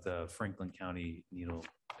of the Franklin County Needle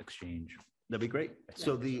Exchange. That'd be great.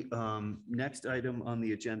 So the next item on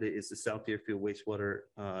the agenda is the South Deerfield wastewater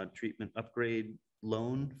treatment upgrade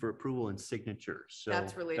loan for approval and signature. So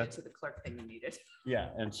That's related to the clerk thing you needed. yeah,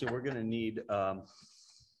 and so we're gonna need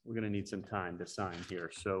some time to sign here.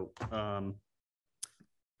 So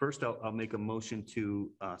first, I'll make a motion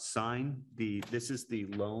to sign this is the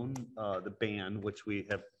loan, the ban, which we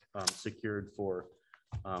have secured for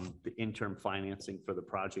the interim financing for the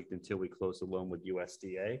project until we close the loan with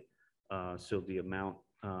USDA. So the amount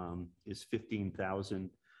is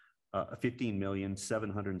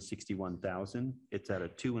 $15,761,000. It's at a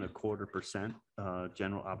 2.25%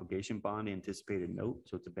 general obligation bond anticipated note.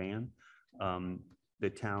 So it's a ban. The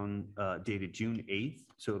town dated June 8th.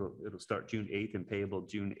 So it'll start June 8th and payable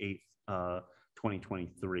June 8th,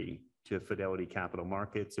 2023 to Fidelity Capital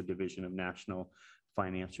Markets, a division of National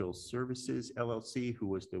Financial Services LLC, who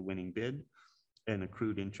was the winning bid, and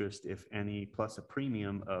accrued interest, if any, plus a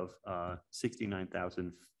premium of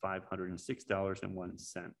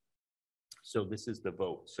 $69,506.01. So this is the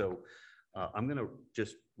vote. So I'm going to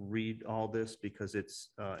just read all this because it's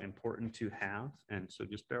important to have. And so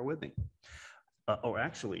just bear with me. Oh,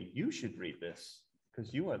 actually, you should read this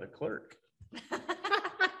because you are the clerk.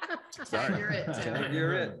 Sorry. You're it, Tim.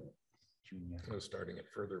 You're it. So starting it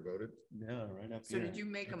further voted. No, right up So here. did you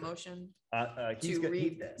make a motion? He's to got-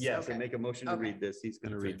 read this? Yes, Okay. I make a motion to Okay. read this. He's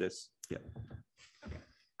going to read this. Yeah.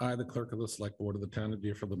 I, the clerk of the Select Board of the Town of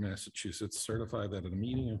Deerfield, Massachusetts, certify that at a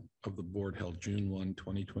meeting of the board held June 1,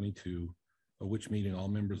 2022, at which meeting all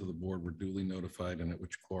members of the board were duly notified and at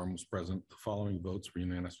which quorum was present, the following votes were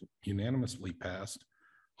unanimously passed,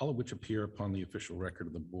 all of which appear upon the official record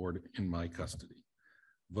of the board in my custody.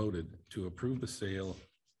 Voted to approve the sale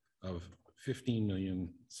of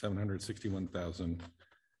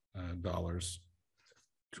 $15,761,000,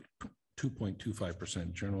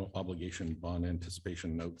 2.25% general obligation bond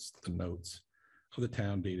anticipation notes, the notes of the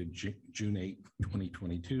town dated June 8,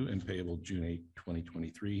 2022 and payable June 8,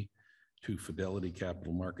 2023 to Fidelity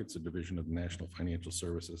Capital Markets, a division of National Financial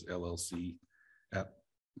Services LLC, at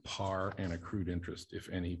par and accrued interest, if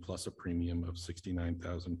any, plus a premium of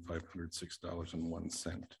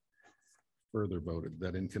 $69,506.01. Further voted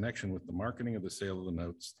that in connection with the marketing of the sale of the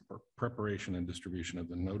notes, the preparation and distribution of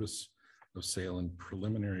the notice of sale and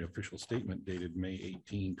preliminary official statement dated May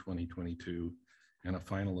 18, 2022, and a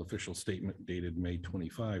final official statement dated May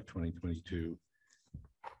 25, 2022,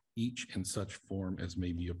 each in such form as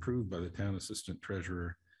may be approved by the town assistant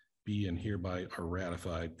treasurer, be and hereby are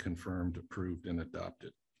ratified, confirmed, approved, and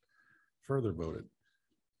adopted. Further voted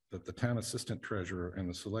that the town assistant treasurer and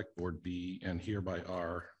the select board be and hereby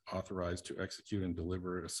are authorized to execute and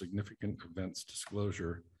deliver a significant events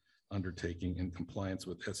disclosure undertaking in compliance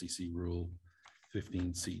with SEC Rule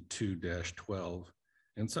 15C2-12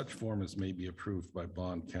 in such form as may be approved by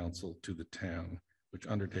bond counsel to the town, which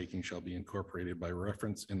undertaking shall be incorporated by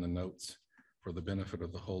reference in the notes for the benefit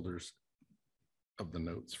of the holders of the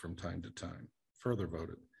notes from time to time. Further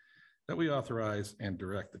voted that we authorize and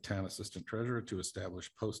direct the town assistant treasurer to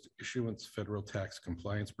establish post-issuance federal tax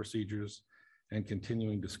compliance procedures and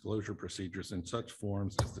continuing disclosure procedures in such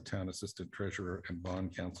forms as the town assistant treasurer and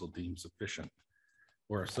bond counsel deem sufficient,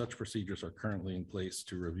 where such procedures are currently in place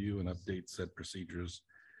to review and update said procedures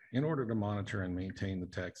in order to monitor and maintain the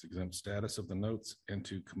tax exempt status of the notes and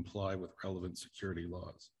to comply with relevant security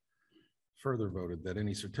laws. Further voted that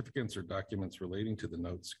any certificates or documents relating to the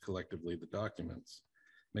notes, collectively the documents,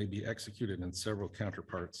 may be executed in several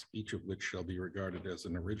counterparts, each of which shall be regarded as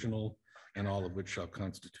an original and all of which shall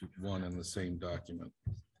constitute one and the same document.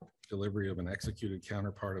 Delivery of an executed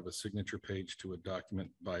counterpart of a signature page to a document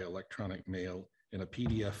by electronic mail in a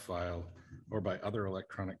PDF file or by other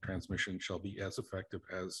electronic transmission shall be as effective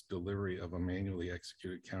as delivery of a manually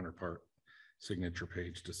executed counterpart signature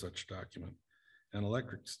page to such document. And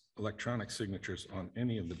electronic signatures on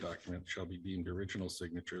any of the documents shall be deemed original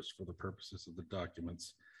signatures for the purposes of the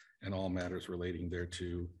documents and all matters relating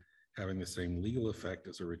thereto having the same legal effect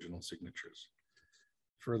as original signatures.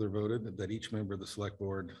 Further voted that each member of the select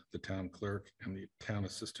board, the town clerk, and the town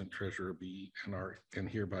assistant treasurer be and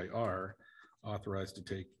hereby are authorized to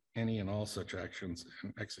take any and all such actions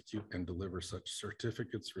and execute and deliver such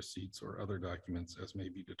certificates, receipts, or other documents as may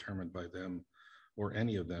be determined by them or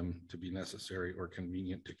any of them to be necessary or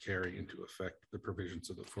convenient to carry into effect the provisions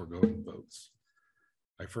of the foregoing votes.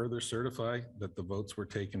 I further certify that the votes were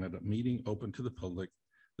taken at a meeting open to the public,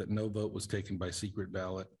 that no vote was taken by secret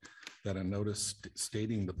ballot, that a notice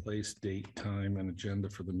stating the place, date, time, and agenda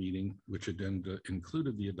for the meeting, which agenda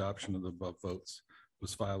included the adoption of the above votes,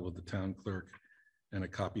 was filed with the town clerk, and a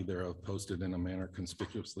copy thereof posted in a manner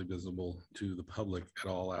conspicuously visible to the public at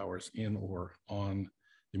all hours in or on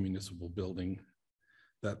the municipal building,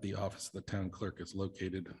 that the office of the town clerk is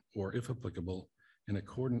located, or if applicable, in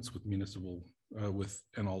accordance with municipal with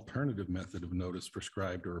an alternative method of notice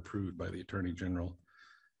prescribed or approved by the Attorney General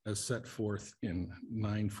as set forth in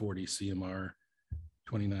 940 CMR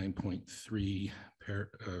 29.3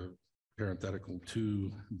 parenthetical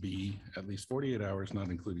 2B, at least 48 hours, not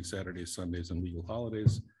including Saturdays, Sundays, and legal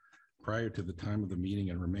holidays, prior to the time of the meeting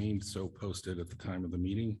and remained so posted at the time of the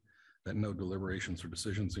meeting, that no deliberations or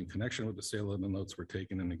decisions in connection with the sale of the notes were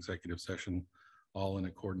taken in executive session, all in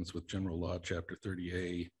accordance with General Law, Chapter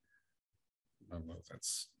 30A. I don't know if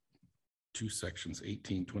that's two sections,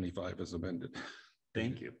 1825 as amended.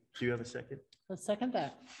 Thank you. Do you have a second? I'll second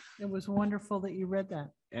that. It was wonderful that you read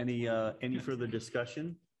that. Any further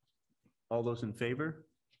discussion? All those in favor?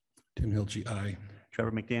 Tim Hilchi, aye.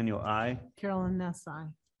 Trevor McDaniel, aye. Carolyn Ness, aye.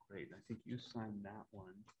 Great. I think you signed that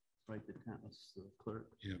one, right? The clerk,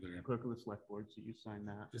 Yeah, there. clerk of the select board. So you signed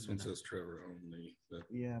that. This one says Trevor only.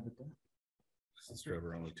 Yeah, but that, This is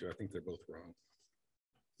Trevor only too. I think they're both wrong.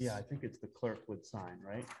 yeah, I think it's the clerk would sign,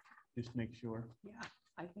 right? Just make sure. Yeah,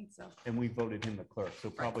 I think so. And we voted him the clerk, so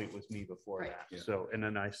probably it was me before Right. that. Yeah. So, and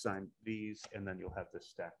then I signed these, and then you'll have this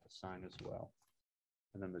stack to sign as well.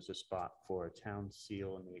 And then there's a spot for a town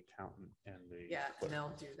seal and the accountant and the. Yeah, clerk. and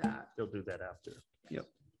they'll do that. They'll do that after. Yep.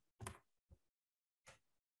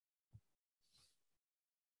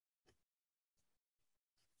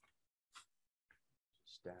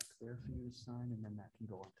 Stack there for you to sign, and then that can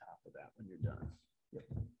go on top of that when you're done. Yep.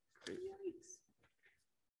 Great.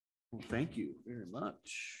 Well, thank you very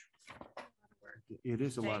much. It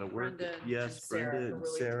is a lot Thank of work. Brenda and Yes, Sarah Brenda for and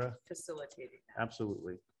really Sarah, Facilitating that.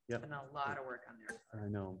 absolutely. Yep. And a lot of work on there. I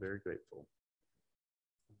know, I'm very grateful.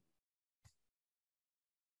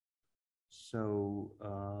 So,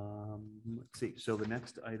 let's see. So the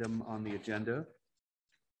next item on the agenda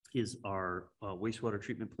is our wastewater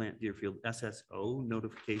treatment plant Deerfield SSO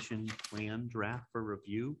notification plan draft for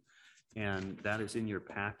review. And that is in your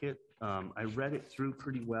packet. I read it through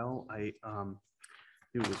pretty well.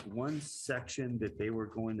 There was one section that they were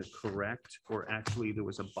going to correct, or actually there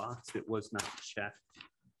was a box that was not checked,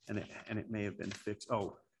 and it may have been fixed.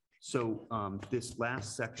 Oh, so this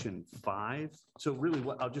last section 5. So really,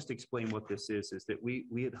 what I'll just explain what this is that we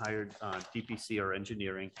had hired DPC, our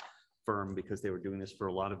engineering firm, because they were doing this for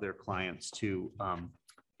a lot of their clients, to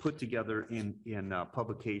put together in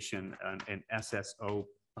publication an SSO.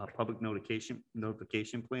 Public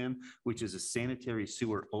notification plan, which is a sanitary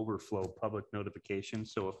sewer overflow public notification.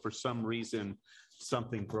 So if for some reason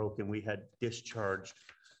something broke and we had discharged,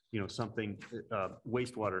 something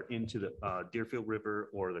wastewater into the Deerfield River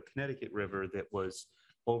or the Connecticut River that was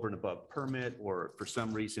over and above permit, or for some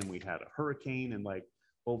reason we had a hurricane and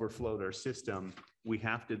overflowed our system, we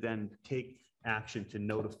have to then take action to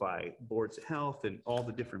notify boards of health and all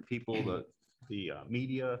the different people, the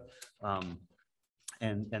media,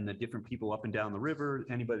 and the different people up and down the river,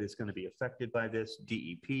 anybody that's going to be affected by this,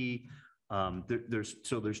 DEP.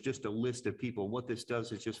 There's just a list of people. What this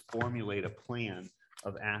does is just formulate a plan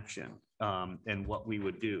of action and what we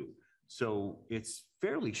would do. So it's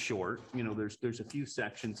fairly short. There's a few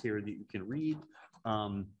sections here that you can read.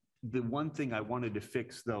 The one thing I wanted to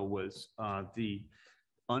fix though was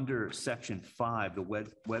under section 5, the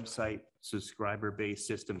website subscriber-based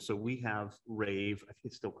system. So we have Rave, I think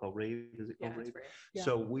it's still called Rave, is it called Yeah, Rave? it's great. Yeah.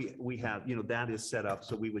 So we have, that is set up,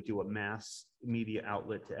 so we would do a mass media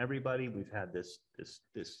outlet to everybody. We've had this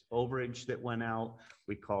overage that went out.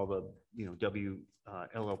 We call the,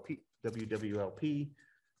 WWLP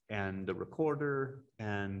and the recorder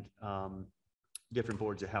and different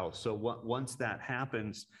boards of health. So once that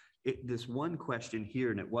happens, this one question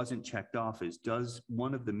here, and it wasn't checked off, is does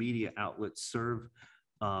one of the media outlets serve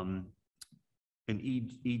an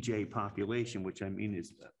EJ population, which I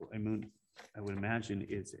would imagine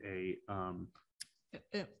is a I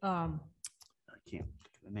can't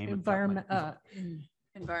the name Environment,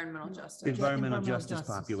 Environmental justice. environmental environmental justice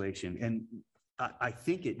justice. population. And I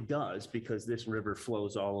think it does, because this river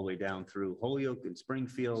flows all the way down through Holyoke and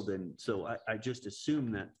Springfield. And so I just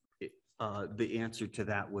assume that the answer to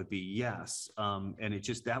that would be yes. And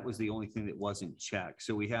that was the only thing that wasn't checked.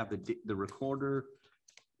 So we have the recorder,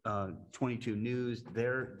 22 News,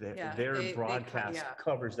 their broadcast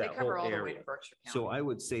covers that They cover whole all the way area. to Berkshire County. So I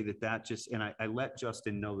would say that just, and I let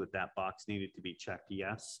Justin know that box needed to be checked.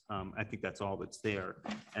 Yes. I think that's all that's there.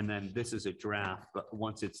 And then this is a draft, but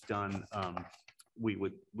once it's done, we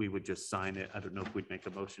would just sign it. I don't know if we'd make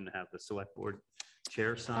a motion to have the select board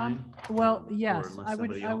chair sign. Well, or yes, unless I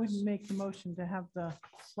would somebody make the motion to have the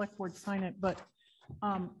select board sign it, but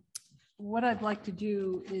what I'd like to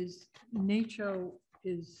do is, NACCHO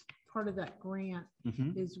is part of that grant,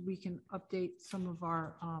 Mhm. is we can update some of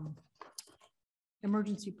our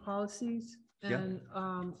emergency policies Yeah.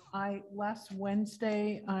 And last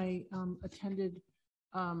Wednesday, I attended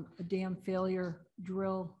a dam failure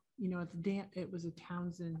drill, at the dam, it was a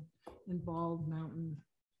Townsend and Bald Mountain,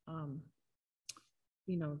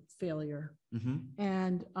 failure.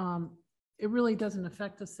 And it really doesn't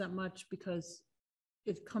affect us that much because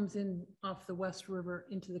it comes in off the West River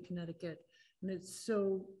into the Connecticut, and it's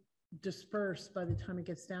so dispersed by the time it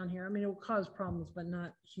gets down here. I mean, it will cause problems, but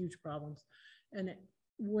not huge problems. And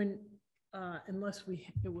unless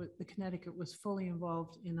the Connecticut was fully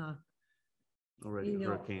involved in a hurricane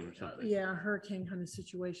or something. Yeah, a hurricane kind of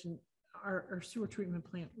situation, our sewer treatment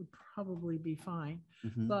plant would probably be fine.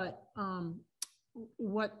 But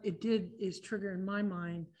what it did is trigger in my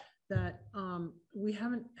mind that we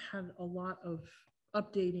haven't had a lot of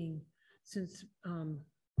updating since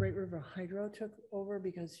Great River Hydro took over,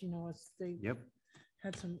 because they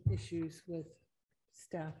had some issues with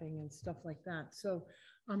staffing and stuff like that. So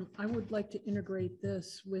I would like to integrate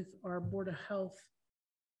this with our Board of Health,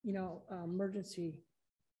 emergency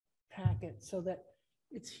packet, so that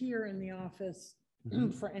it's here in the office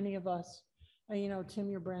for any of us. Tim,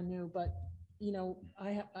 you're brand new, but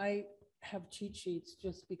I have cheat sheets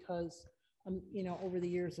just because over the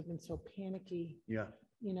years I've been so panicky. Yeah.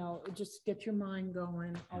 Just get your mind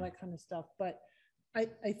going, all that kind of stuff. But I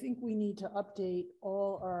think we need to update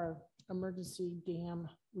all our emergency dam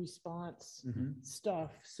response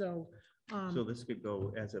stuff. So this could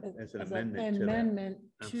go as an as amendment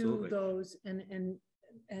to to those,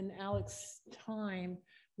 and Alex's time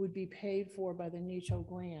would be paid for by the NACHO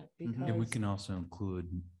grant, because And we can also include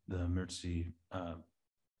the emergency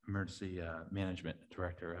management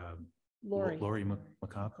director, Lori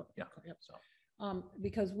McCobb. Yeah. Yep. So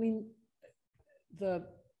because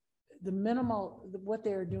the minimal, what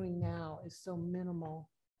they're doing now is so minimal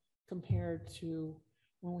compared to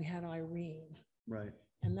when we had Irene, right.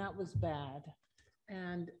 and that was bad.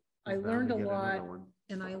 And I We're bound learned to a get another lot, one.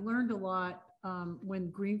 and I learned a lot when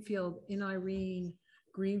Greenfield, in Irene,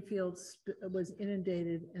 Greenfield was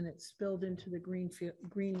inundated and it spilled into the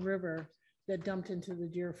Green River that dumped into the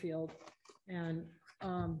Deerfield. And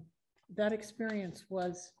that experience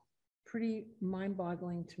was pretty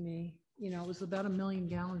mind-boggling to me. It was about 1 million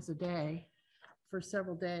gallons a day for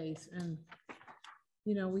several days. And,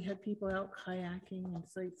 we had people out kayaking and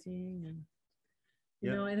sightseeing,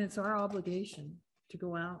 and, and it's our obligation to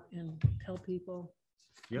go out and tell people,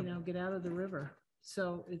 get out of the river.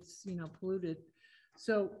 So it's, polluted.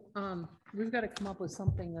 So we've got to come up with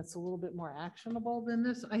something that's a little bit more actionable than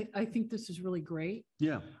this. I think this is really great.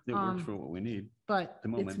 Yeah, it works for what we need. But the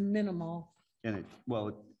moment. it's minimal.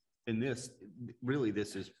 And this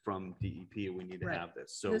is from DEP, and we need to Right. have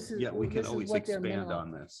this. So This is- we can this is always what they're expand minimal.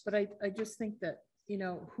 on this. But I just think that,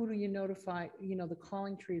 who do you notify, the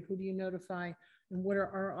calling tree, who do you notify? And what are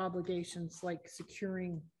our obligations, like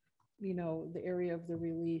securing, the area of the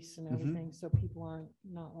release and everything, so people aren't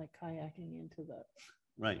not like kayaking into the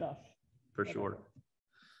Right, stuff. for sure.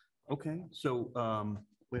 Okay, so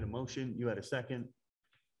we had a motion, you had a second.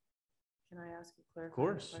 Can I ask a clarifying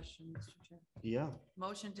course. question, Mr. Chair? Yeah,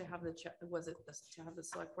 Motion to have to have the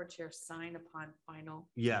select board chair sign upon final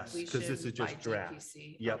yes, because this is completion by just draft.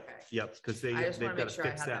 DPC? Yep, Okay. yep, because I just they've wanna got make to sure I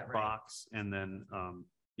fix had that that right. box, and then,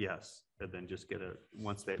 yes, and then just get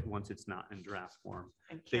once it's not in draft form.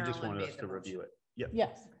 And They just Carolyn wanted made us the to review motion. it. Yep.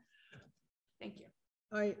 Yes, Thank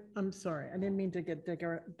you. I'm sorry, I didn't mean to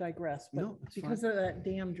digress, but No, it's because of that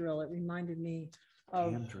dam drill, it reminded me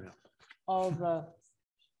of Damn drill. all the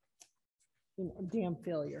dam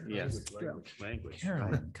failure. Yes, drill. language.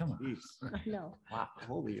 Carolyn, right? come on. Jeez, I know, Wow.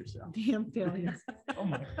 hold yourself. dam failure. Oh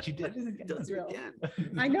my, she did it again. Does it drill. again.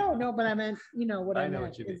 I know, no, but I meant, what I I know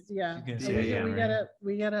meant what you mean. is, yeah. She's gonna and say yeah, right?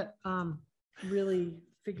 we gotta really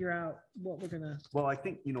figure out what we're gonna, Well, I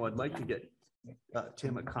think, I'd like to get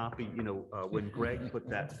Tim a copy, when Greg put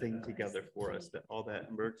that thing together for us, that all that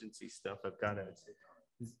emergency stuff, I've got a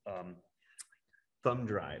thumb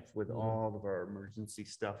drive with all of our emergency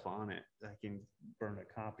stuff on it. I can burn a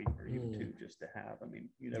copy for you too, just to have. I mean,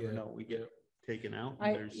 you never know, we get taken out.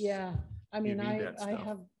 And I mean, need that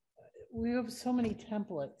stuff. we have so many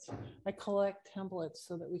templates. I collect templates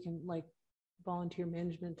so that we can, like, volunteer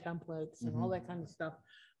management templates and all that kind of stuff.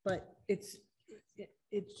 But it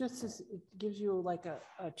gives you like a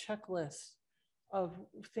checklist of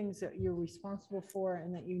things that you're responsible for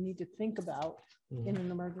and that you need to think about in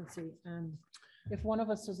an emergency. And if one of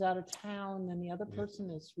us is out of town, then the other person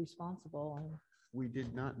is responsible. And We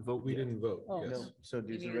did not vote. We yet. didn't vote. Oh. Yes. No. So is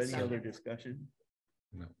need there a any other second. discussion?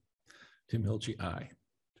 No. Tim Hilchi, aye.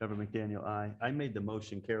 Trevor McDaniel, aye. I made the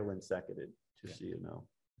motion, Carolyn seconded, just so you know.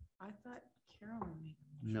 I thought Carolyn made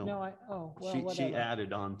the motion. No, no, well, she whatever.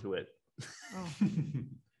 added on to it. Oh,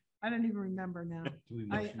 I don't even remember now.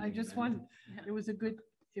 I just want, it was a good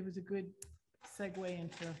segue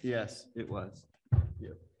into Yes, it was.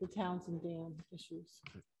 the Townsend Dam issues.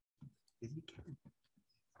 Is he Karen?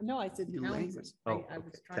 No, I said Elaine Townsend. was- Oh, I was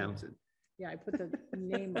okay, trying to, Townsend. yeah, I put the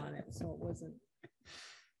name on it, so it wasn't.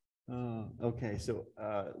 Okay, so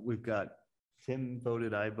we've got Tim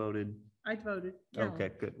voted, I voted. I voted. Carolyn.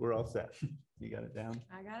 Okay, good. We're all set. You got it down?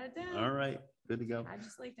 I got it down. All right, good to go. I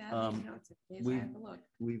just like to have these notes in case I have to look.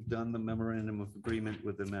 We've done the memorandum of agreement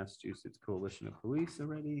with the Massachusetts Coalition of Police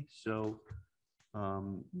already, so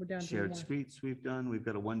We're down to shared one. streets we've done. We've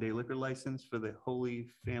got a one-day liquor license for the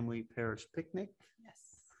Holy Family Parish Picnic. Yes.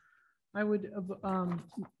 I would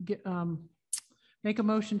make a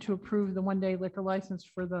motion to approve the one-day liquor license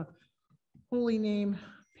for the Holy Name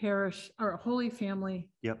Parish or Holy Family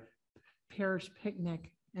Yep. Parish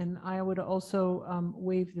Picnic. And I would also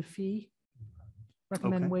waive the fee.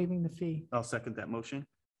 Recommend Okay. waiving the fee. I'll second that motion.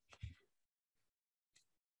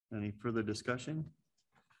 Any further discussion?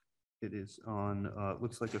 It is on,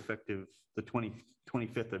 looks like effective the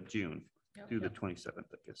 25th of June Yep. through the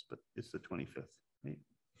 27th, I guess, but it's the 25th, right?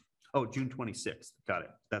 Oh, June 26th. Got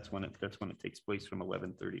it. That's when it takes place from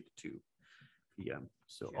 11:30 to 2 p.m.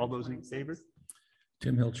 So all June those in favor? 26th.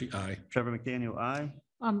 Tim Hilchi, aye. Trevor McDaniel, aye.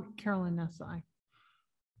 Carolyn Ness, aye.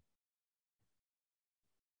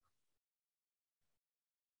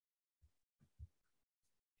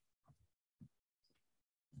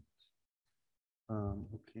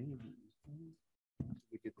 Okay.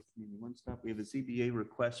 We get the community one stop. We have a ZBA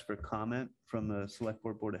request for comment from the Select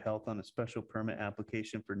Board of Health on a special permit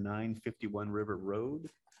application for 951 River Road.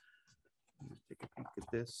 Let's take a peek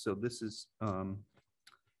at this. So this is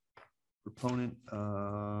proponent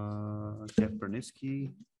Jeff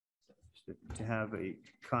Berniski to have a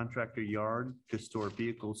contractor yard to store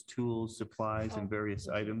vehicles, tools, supplies, and various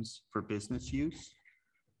items for business use.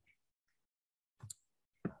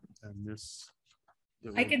 And this.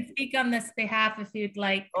 I can speak on this behalf if you'd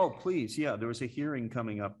like. Oh, please. Yeah, there was a hearing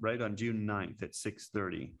coming up right on June 9th at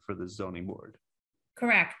 6:30 for the zoning board.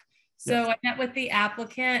 Correct. So I met with the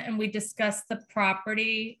applicant and we discussed the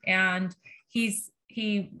property, and he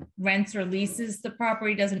rents or leases the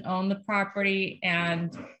property, doesn't own the property,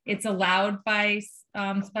 and it's allowed by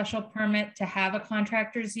special permit to have a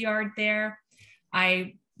contractor's yard there.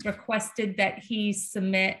 I requested that he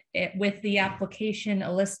submit it with the application,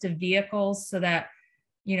 a list of vehicles, so that,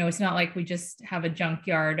 you know, it's not like we just have a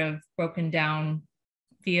junkyard of broken down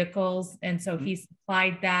vehicles. And so he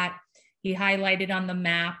supplied that. He highlighted on the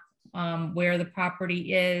map where the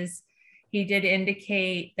property is. He did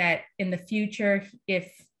indicate that in the future, if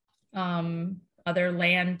other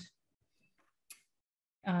land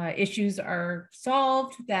issues are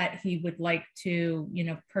solved, that he would like to, you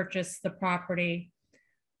know, purchase the property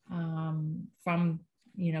from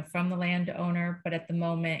the landowner, but at the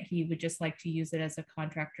moment he would just like to use it as a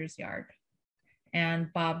contractor's yard. And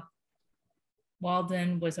Bob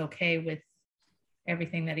Walden was okay with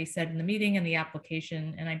everything that he said in the meeting and the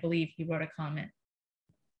application, and I believe he wrote a comment.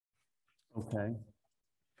 Okay.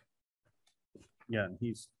 Yeah, and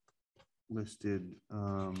he's listed,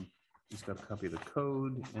 he's got a copy of the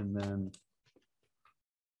code, and then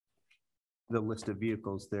the list of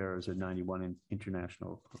vehicles there is a 91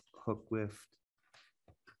 International hook lift,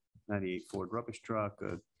 98 Ford rubbish truck,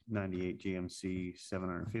 a 98 GMC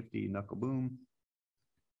 750 knuckle boom,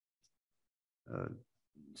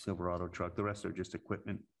 Silverado truck. The rest are just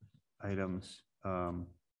equipment items.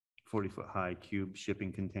 40-foot high cube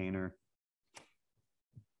shipping container.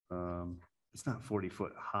 It's not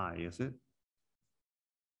 40-foot high, is it?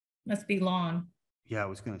 Must be long. Yeah, I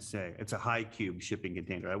was gonna say, it's a high cube shipping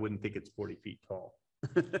container. I wouldn't think it's 40 feet tall.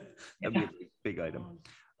 That'd be a big item.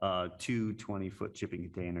 2 20-foot shipping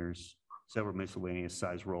containers, several miscellaneous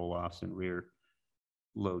size roll-offs and rear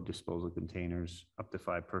load disposal containers, up to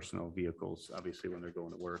 5 personal vehicles, obviously when they're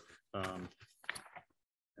going to work.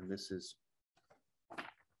 And this is.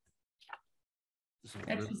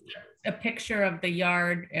 That's just a picture of the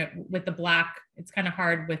yard with the black. It's kind of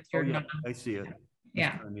hard with Oh, your. yeah, I see it.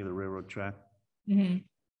 Yeah. Near the railroad track. Mhm.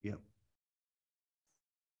 Yep.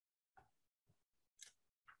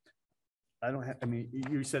 I don't have, I mean,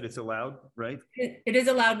 you said it's allowed, right? It is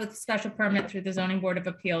allowed with special permit through the zoning board of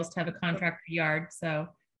appeals to have a contractor yard, so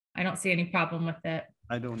I don't see any problem with it.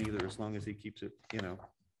 I don't either, as long as he keeps it, you know,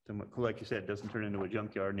 like you said, doesn't turn into a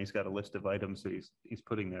junkyard, and he's got a list of items that he's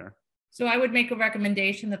putting there. So I would make a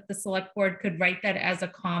recommendation that the select board could write that as a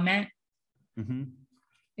comment,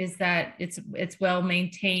 is that it's well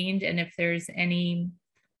maintained, and if there's any,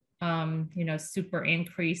 you know, super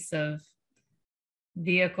increase of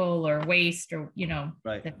vehicle or waste or, you know,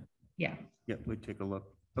 Right. that Yeah. Yeah, we'd take a look.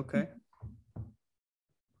 Okay.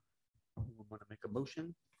 We want to make a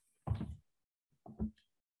motion?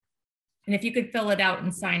 And if you could fill it out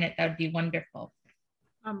and sign it, that would be wonderful.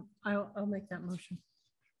 I'll make that motion.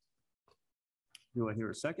 Do I hear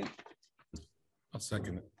a second? I'll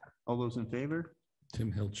second it. All those in favor?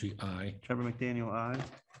 Tim Hilchi, aye. Trevor McDaniel, aye.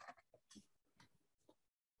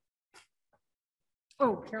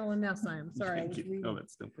 Oh, Carolyn Ness, I am sorry. I was Thank you. reading. Oh,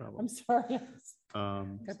 that's no problem. I'm sorry.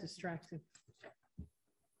 Got Got distracted.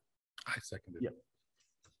 I seconded. Yep.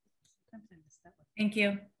 Thank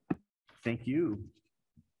you. Thank you.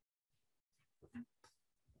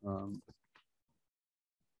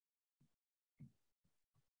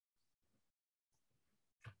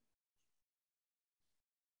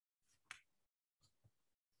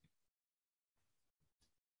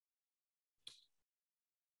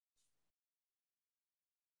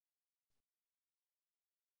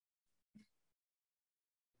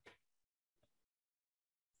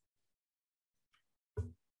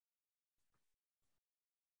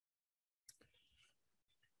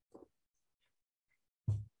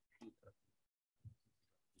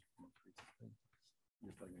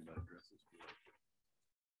 You're talking about addresses.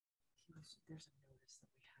 There's a notice that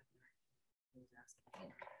we had there. He was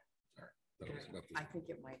asking. Sorry, that was about I the- think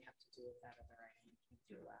it might have to do with that other item we came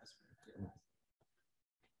through last week.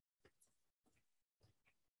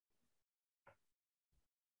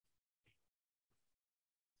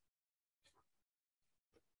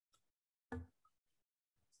 Okay,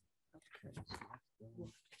 so let's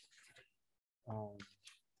go.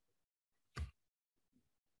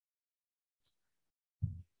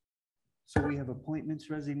 So we have appointments,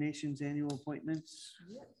 resignations, annual appointments.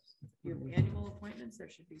 Yes. You have annual appointments, there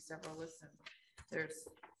should be several lists. And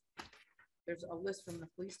there's a list from the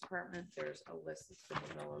police department, there's a list that's been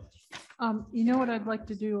developed. You know what I'd like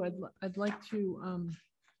to do? I'd like to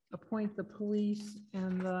appoint the police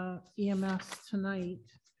and the EMS tonight.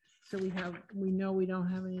 So we know we don't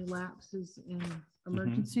have any lapses in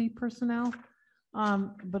emergency personnel.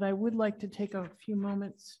 But I would like to take a few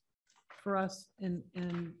moments for us and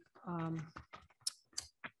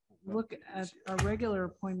look at our regular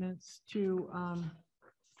appointments to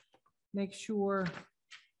make sure,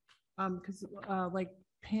 because like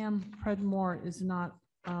Pam Predmore is not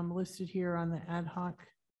listed here on the ad hoc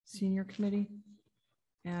senior committee.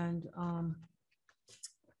 And,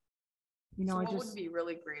 you know, So I what just, would be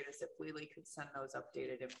really great is if Lily could send those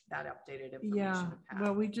updated, if that updated yeah, information. to Pat.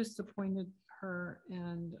 well, we just appointed her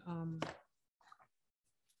and,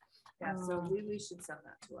 Yeah, so Lily should send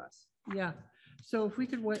that to us. yeah. So if we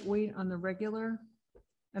could wait on the regular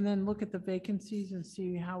and then look at the vacancies and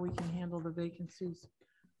see how we can handle the vacancies,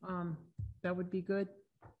 that would be good.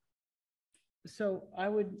 So I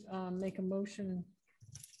would make a motion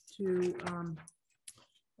to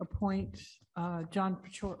appoint John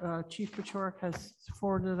Pachor, Chief Pachoric has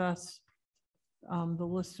forwarded us the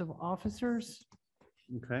list of officers.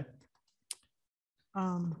 Okay.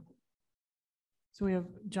 So we have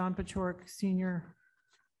John Pachoric, Senior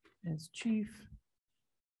as chief.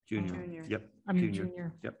 Junior. Junior. Yep. I mean,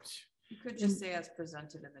 junior. Yep. You could just say as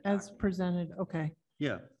presented in the As document. presented, okay.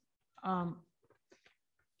 Yeah.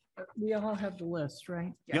 We all have the list,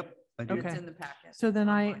 right? Yeah. Yep. I did. It's Okay. in the packet. So then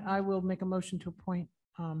online. I will make a motion to appoint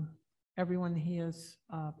everyone he has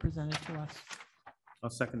presented to us. I'll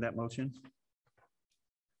second that motion.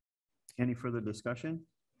 Any further discussion?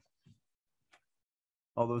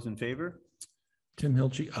 All those in favor? Tim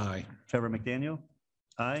Hilchi, aye. Trevor McDaniel?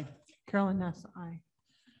 Aye. Carolyn Ness, aye.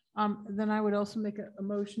 Then I would also make a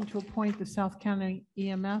motion to appoint the South County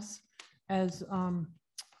EMS as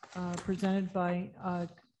presented by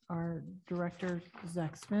our director,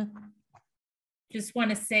 Zach Smith. Just want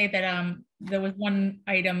to say that there was one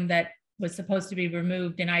item that was supposed to be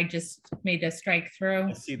removed and I just made a strike through.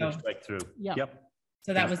 I see the strike through. Yeah. Yep.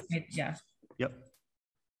 So that was, yeah. Yep.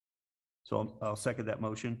 So I'll second that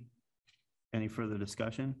motion. Any further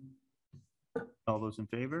discussion? All those in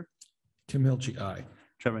favor? Tim Hilchi, aye.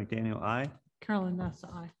 Trevor McDaniel, aye. Carolyn Ness,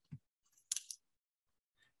 aye.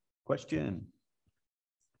 Question?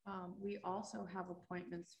 We also have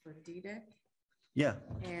appointments for DDIC Yeah.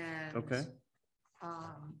 and. Okay.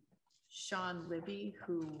 Sean Libby,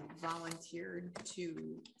 who volunteered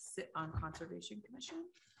to sit on Conservation Commission.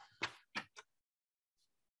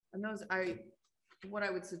 And those, what I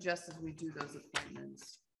would suggest is we do those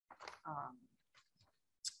appointments.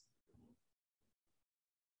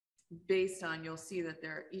 Based on, you'll see that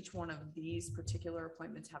each one of these particular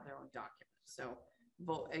appointments have their own documents. So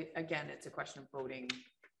vote, again, it's a question of voting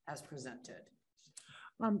as presented.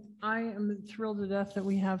 I am thrilled to death that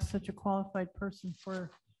we have such a qualified person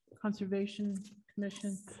for Conservation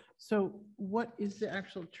Commission. So what is the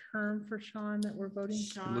actual term for Sean that we're voting?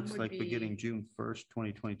 It Sean looks would like be- beginning June 1st,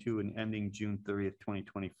 2022 and ending June 30th,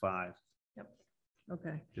 2025,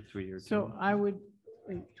 Okay, the 3-year. so term. I would,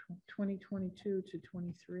 wait, 2022 to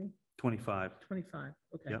 23, 25. 25,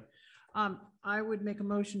 okay. Yep. I would make a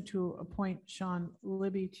motion to appoint Sean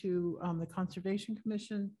Libby to the Conservation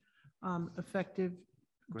Commission, effective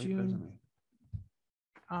Great June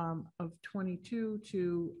resume. of 22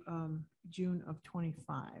 to June of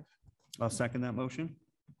 25. I'll second that motion.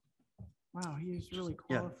 Wow, he is really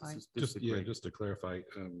Yeah. qualified. This is Yeah, great. just to clarify,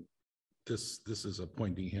 this is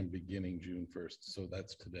appointing him beginning June 1st, so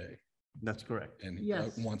that's today. That's correct. And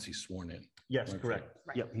Yes. once he's sworn in. Yes, Okay. correct.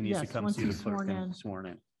 Right. Yep, he needs to Yes, come once see the he's clerk sworn and in. sworn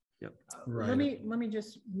in. Yep. Let me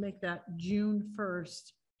just make that June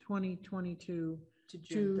 1st, 2022 To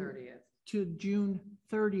June to- 30th. to June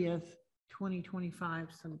 30th,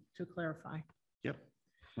 2025, so to clarify. Yep.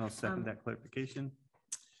 I'll second Um, that clarification.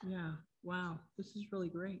 Yeah, wow, this is really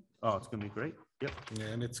great. Oh, it's gonna be great. Yep.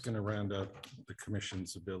 And it's going to round out the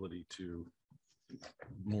commission's ability to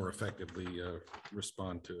more effectively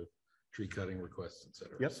respond to tree cutting requests, et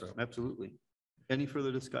cetera. Yep, So absolutely. Any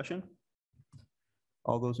further discussion?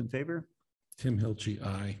 All those in favor? Tim Hilchi,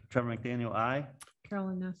 aye. Trevor McDaniel, aye.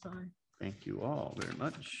 Carolyn Ness, aye. Thank you all very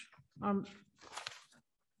much.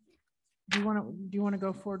 Do you want to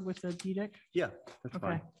go forward with the DDIC? Yeah, that's Okay.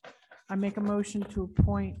 fine. I make a motion to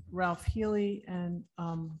appoint Ralph Healy and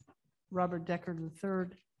Robert Decker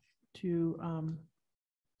III to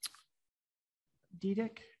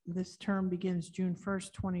DDIC. This term begins June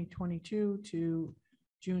 1st, 2022 to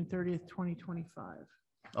June 30th, 2025.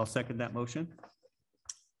 I'll second that motion.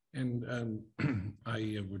 And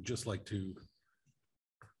I would just like to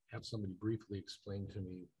have somebody briefly explain to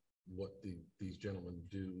me what these gentlemen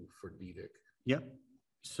do for DDIC. Yep.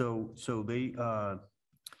 So they,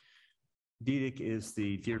 DDIC is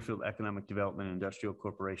the Deerfield Economic Development Industrial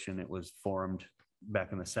Corporation. It was formed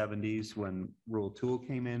back in the 70s when Rural Tool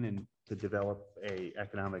came in and to develop a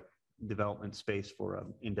economic development space for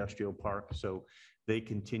an industrial park. So they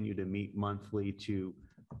continue to meet monthly to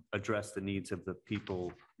address the needs of the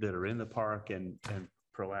people that are in the park and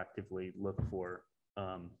proactively look for,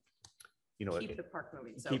 Keep the park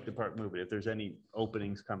moving. So keep the park moving. If there's any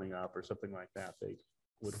openings coming up or something like that, they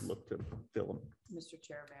would look to fill them. Mr.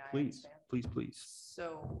 Chair, may I Please, expand? please.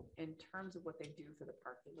 So in terms of what they do for the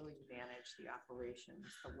park, they really manage the operations,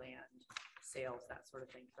 the land, sales, that sort of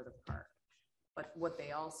thing for the park. But what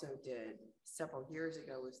they also did several years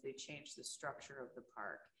ago was they changed the structure of the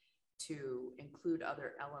park to include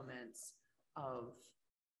other elements of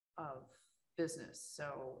business.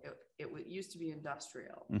 So it used to be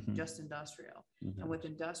industrial, Mhm. just industrial. And with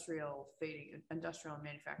industrial and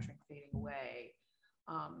manufacturing fading away,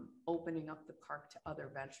 opening up the park to other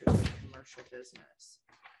ventures of commercial business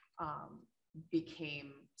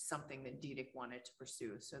became something that DDIC wanted to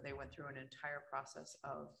pursue. So they went through an entire process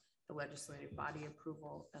of the legislative body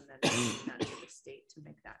approval and then taking that to the state to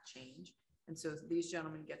make that change. And so these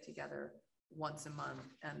gentlemen get together once a month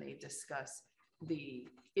and they discuss the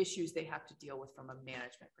issues they have to deal with from a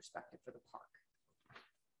management perspective for the park.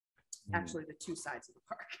 Actually, the two sides of the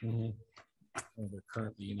park. Are there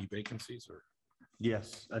currently any vacancies or?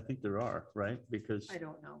 Yes, I think there are, right? Because, I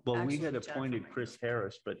don't know. well, we Actually, had Jennifer appointed might Chris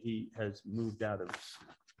Harris, but he has moved out of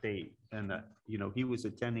state. And, he was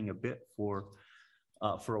attending a bit for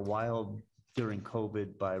a while during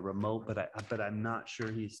COVID by remote, but I'm not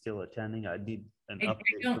sure he's still attending. I need an I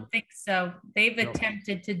update. don't think so. They've No.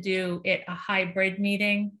 attempted to do it a hybrid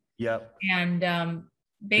meeting Yep, and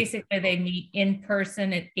basically they meet in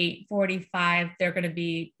person at 8:45. They're going to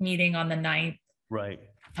be meeting on the 9th right.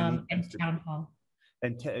 in town hall.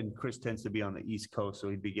 And Chris tends to be on the East Coast, so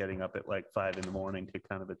he'd be getting up at like 5 in the morning to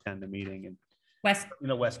kind of attend a meeting and, West,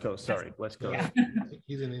 West Coast, sorry, West Coast. yeah.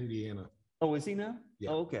 He's in Indiana. Oh, is he now? Yeah.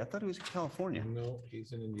 Oh, okay. I thought he was in California. No,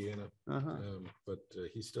 he's in Indiana, Uh-huh. but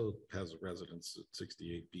he still has a residence at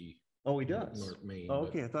 68B. Oh, he does? North Main. Oh, but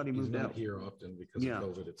okay, I thought he He's moved not out. here often because Yeah.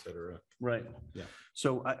 of COVID, et cetera. Right. Yeah.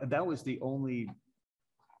 So that was the only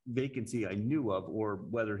vacancy I knew of, or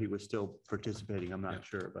whether he was still participating, I'm Yeah. not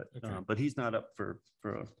sure, Okay. but he's not up for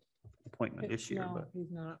a appointment this year, No, but, he's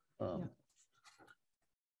not. um,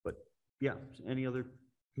 but yeah, any other?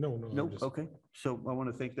 No, I'm Nope, just- okay. So I want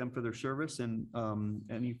to thank them for their service and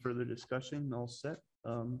any further discussion, all set?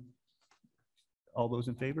 All those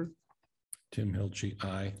in favor? Tim Hilchi,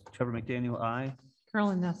 aye. Trevor McDaniel, aye.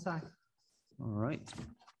 Carolyn Ness, aye. All right.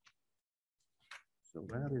 So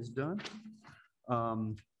that is done.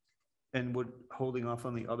 And would holding off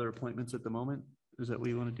on the other appointments at the moment? Is that what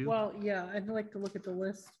you want to do? Well, yeah, I'd like to look at the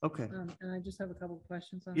list. Okay, And I just have a couple of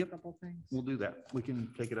questions on a Yep. couple of things. we'll do that. We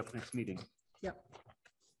can take it up next meeting. Yep.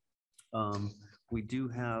 We do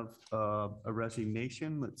have a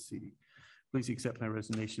resignation. Let's see. Please accept my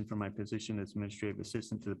resignation from my position as administrative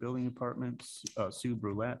assistant to the building department, Sue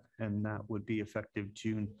Brulette, and that would be effective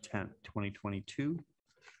June 10th, 2022.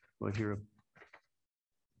 Do I hear a?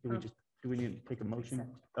 Do we need to take a motion?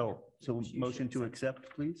 Oh, so motion to accept,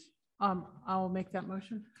 please. I'll make that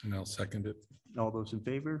motion. And I'll second it. All those in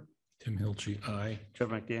favor? Tim Hilchi, aye.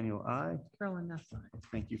 Trevor McDaniel, aye. Carolyn Nessa.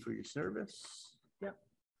 Thank you for your service. Yep.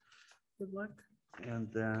 Good luck.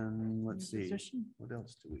 And then, let's in your see, position. what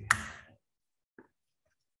else do we have?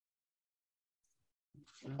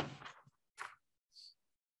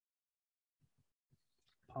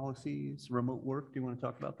 Policies, remote work. Do you want to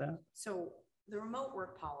talk about that? So the remote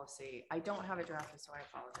work policy, I don't have it drafted, so I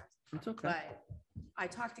apologize. It's okay. But I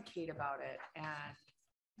talked to Kate about it, and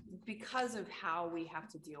because of how we have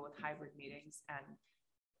to deal with hybrid meetings and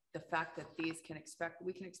the fact that we can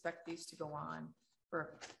expect these to go on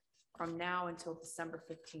from now until December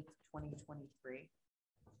 15th, 2023.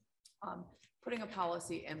 Putting a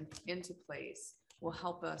policy into place will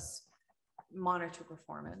help us monitor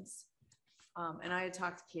performance. And I had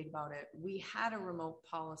talked to Kate about it. We had a remote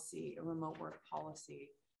work policy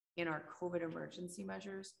in our COVID emergency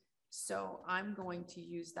measures. So I'm going to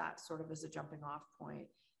use that sort of as a jumping off point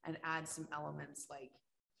and add some elements like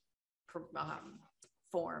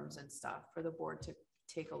forms and stuff for the board to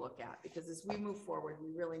take a look at, because as we move forward, we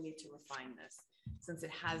really need to refine this since it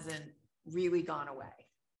hasn't really gone away.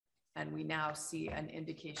 And we now see an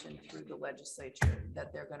indication through the legislature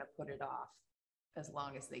that they're going to put it off as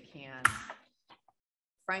long as they can.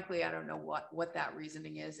 Frankly, I don't know what that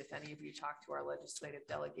reasoning is. If any of you talk to our legislative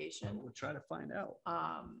delegation, We'll try to find out.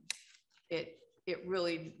 it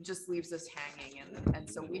really just leaves us hanging, and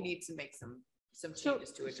so we need to make some So,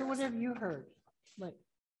 changes to address so what it. have you heard? Like,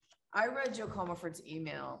 I read Joe Comaford's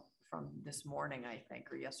email from this morning, I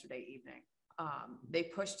think, or yesterday evening. They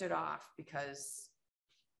pushed it off because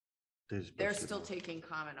they're still taking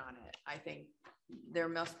comment on it. I think there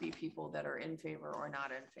must be people that are in favor or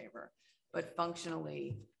not in favor, but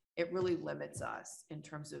functionally, it really limits us in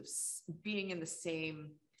terms of being in the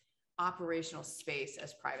same operational space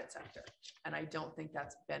as private sector. And I don't think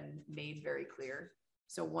that's been made very clear.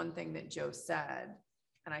 So one thing that Joe said,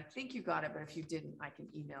 and I think you got it, but if you didn't, I can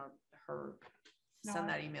email her, send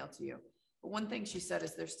that email to you. But one thing she said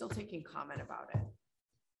is they're still taking comment about it.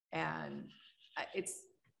 And it's,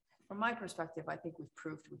 from my perspective, I think we've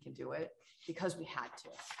proved we can do it because we had to.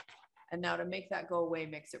 And now to make that go away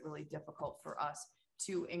makes it really difficult for us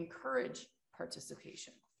to encourage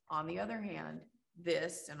participation. On the other hand,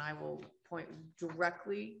 this, and I will point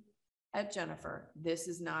directly at Jennifer, this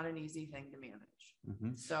is not an easy thing to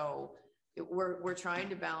manage. So we're trying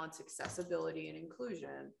to balance accessibility and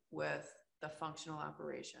inclusion with the functional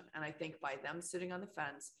operation. And I think by them sitting on the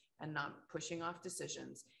fence and not pushing off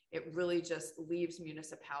decisions, it really just leaves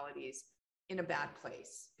municipalities in a bad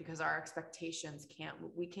place because our expectations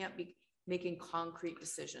we can't be making concrete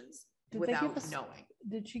decisions without knowing.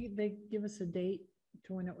 Did they give us a date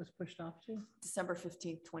to when it was pushed off to? December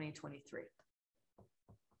 15th, 2023.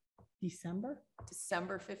 December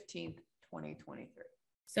 15th, 2023.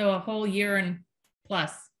 So a whole year and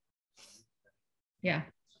plus. Yeah.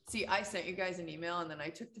 See, I sent you guys an email and then I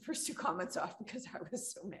took the first two comments off because I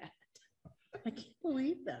was so mad. I can't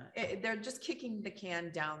believe that. They're just kicking the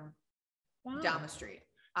can down Wow. the street.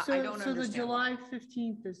 So, I don't understand. So the July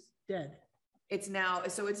 15th is dead. It's now,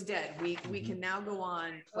 so it's dead. We can now go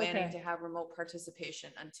on planning Okay. to have remote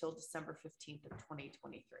participation until December 15th of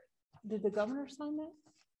 2023. Did the governor sign that?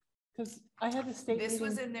 Because I had the state This meeting.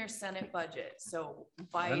 was in their Senate budget, so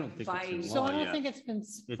I don't think it's in So law I don't yet. think it's been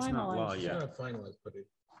It's not law finalized. yet. Not finalized, but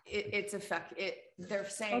it's they're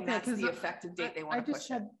saying Okay, that's 'cause the effective date they want to push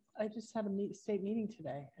it. I just had a state meeting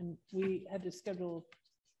today and we had to schedule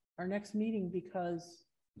our next meeting because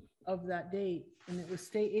of that date. And it was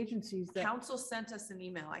state agencies that, Council sent us an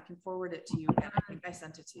email. I can forward it to you again. I think I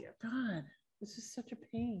sent it to you. God, this is such a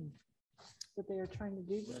pain that they are trying to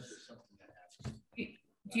do this.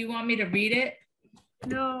 Do you want me to read it?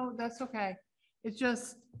 No, that's okay. It's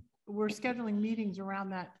just, we're scheduling meetings around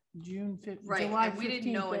that June 5th. Right, July and we didn't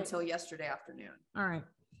 15th know date. until yesterday afternoon. All right.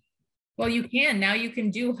 Well, you can. Now you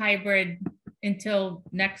can do hybrid until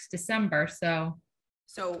next December. So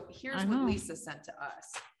So here's I what know. Lisa sent to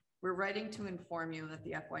us. We're writing to inform you that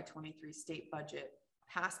the FY23 state budget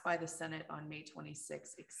passed by the Senate on May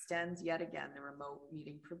 26 extends yet again the remote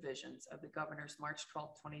meeting provisions of the governor's March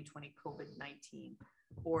 12, 2020 COVID-19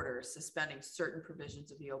 orders suspending certain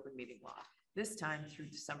provisions of the open meeting law. this time through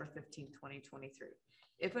December 15th, 2023.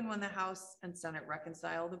 If and when the House and Senate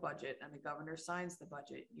reconcile the budget and the governor signs the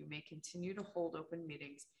budget, you may continue to hold open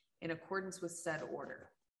meetings in accordance with said order.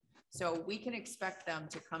 So we can expect them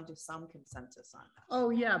to come to some consensus on that. Oh,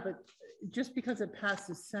 yeah, but just because it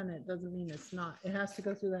passes Senate doesn't mean it's not. It has to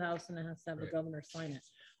go through the House and it has to have the Right. governor sign it.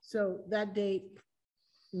 So that date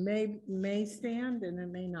may stand and it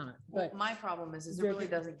may not, Well, but my problem is it they're- really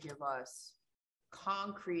doesn't give us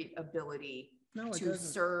concrete ability no, it to doesn't.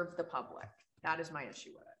 serve the public. That is my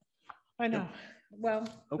issue with it. I know. Well,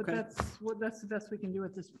 but Okay. that's the best we can do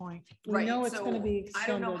at this point. We Right, know it's so gonna be I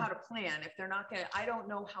don't know how extended. to plan if they're not gonna, I don't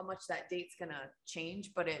know how much that date's gonna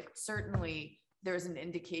change, but it certainly, there's an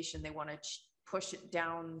indication they want to push it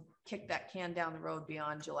down, kick that can down the road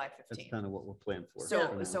beyond July That's 15th. kind of what we're planning for.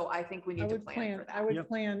 So I think we I need to would plan for I that. would Yep.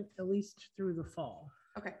 plan at least through the fall.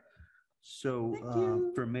 Okay, So Thank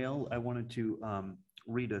you. for mail, I wanted to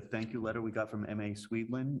read a thank you letter we got from MA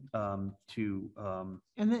Swedlin to,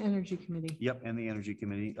 And the Energy Committee. yep, and the Energy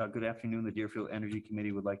Committee. Good afternoon. The Deerfield Energy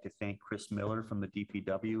Committee would like to thank Chris Miller from the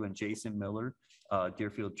DPW and Jason Miller,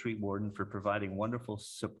 Deerfield Tree Warden, for providing wonderful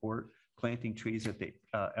support, planting trees at the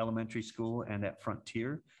elementary school and at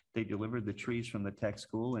Frontier. They delivered the trees from the tech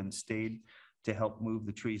school and stayed to help move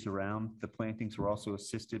the trees around. The plantings were also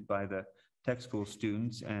assisted by the tech school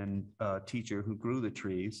students and teacher who grew the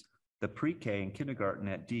trees, the pre-K and kindergarten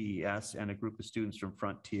at DES, and a group of students from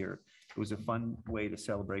Frontier. It was a fun way to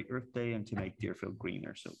celebrate Earth Day and to make Deerfield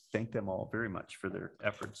greener. So thank them all very much for their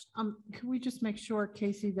efforts. Can we just make sure,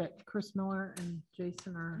 Casey, that Chris Miller and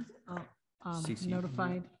Jason are CC.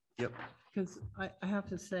 notified? Yep. Because I have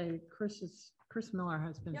to say, Chris Miller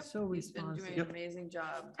has been yep, so he's been doing responsive. an amazing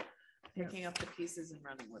job picking up the pieces and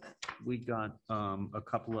running with it. We got a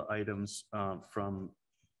couple of items from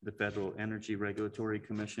the Federal Energy Regulatory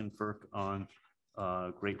Commission FERC on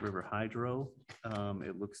Great River Hydro.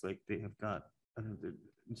 It looks like they have got, they're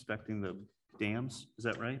inspecting the dams. Is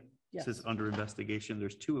that right? It Yes. says under investigation.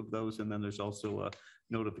 There's two of those, and then there's also a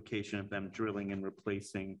notification of them drilling and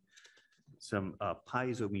replacing some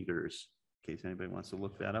piezometers, in case anybody wants to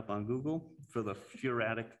look that up on Google, for the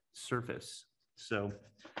furatic surface. So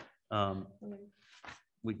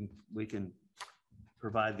we can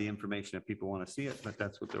provide the information if people want to see it, but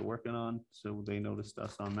that's what they're working on. So they noticed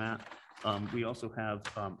us on that. We also have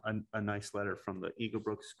a nice letter from the Eagle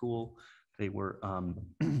Brook School. They were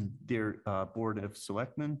their Board of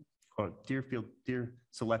Selectmen, or Deerfield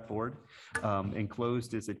Select Board,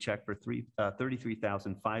 enclosed is a check for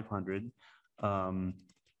 $33,500.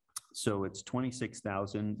 So it's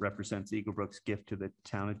 26,000, represents Eagle Brook's gift to the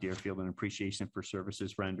town of Deerfield in appreciation for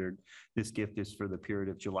services rendered. This gift is for the period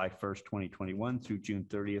of July 1st, 2021 through June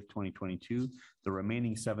 30th, 2022. The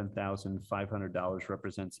remaining $7,500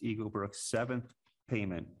 represents Eagle Brook's seventh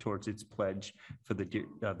payment towards its pledge for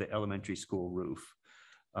the elementary school roof.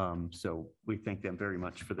 So we thank them very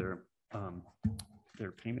much for their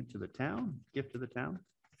payment to the town, gift to the town.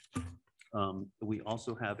 We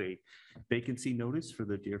also have a vacancy notice for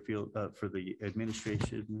the Deerfield, for the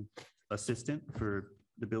administration assistant for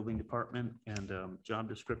the building department, and job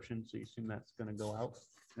description. So you assume that's going to go out,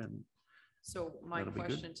 and So my That'll be good.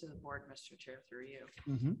 question to the board, Mr. Chair, through you,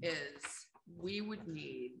 is we would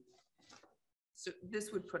need, so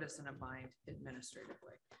this would put us in a bind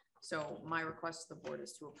administratively. So my request to the board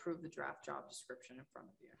is to approve the draft job description in front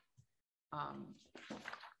of you.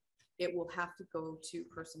 It will have to go to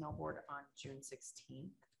Personnel Board on June 16th.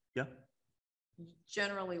 yeah,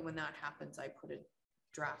 Generally, when that happens, I put a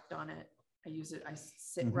draft on it. I use it, I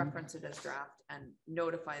Mhm. reference it as draft and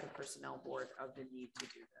notify the Personnel Board of the need to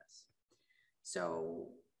do this.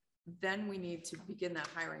 So then we need to begin that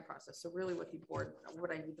hiring process. So really what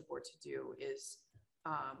I need the board to do is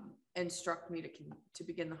instruct me to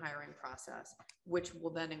begin the hiring process, which will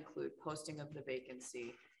then include posting of the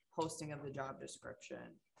vacancy, posting of the job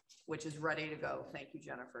description, which is ready to go. Thank you,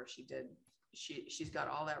 Jennifer. She's got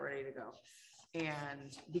all that ready to go,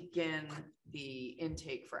 and begin the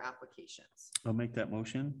intake for applications. I'll make that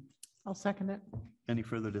motion. I'll second it. Any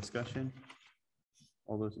further discussion?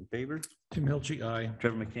 All those in favor? Tim Hilchi, aye.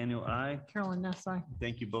 Trevor McDaniel, aye. Carolyn Ness, aye.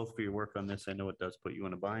 Thank you both for your work on this. I know it does put you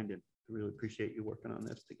in a bind, and I really appreciate you working on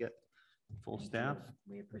this to get full Thank staff.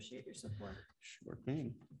 you. We appreciate your support. Sure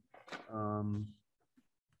thing.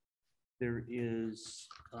 There is,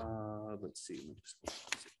 let's see.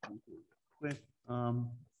 Let me just quick.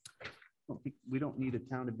 We don't need a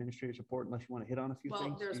town administrator's report unless you want to hit on a few Well,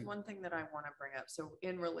 things. there's one thing that I want to bring up. So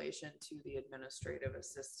in relation to the administrative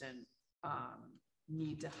assistant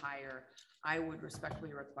need to hire, I would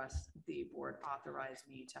respectfully request the board authorize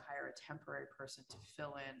me to hire a temporary person to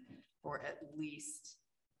fill in for at least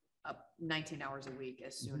 19 hours a week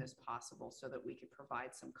as soon as possible so that we could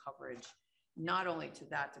provide some coverage, not only to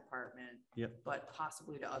that department, Yep. but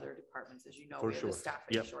possibly to other departments. As you know, For we have a sure.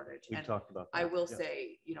 staffing Yep. shortage. We And talked about I that. will Yep.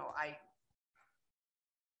 say,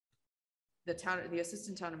 the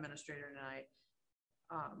assistant town administrator and I,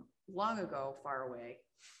 long ago, far away,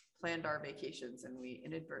 planned our vacations, and we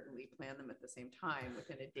inadvertently planned them at the same time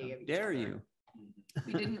within a day of each Dare other. you?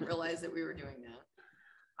 We didn't realize that we were doing that.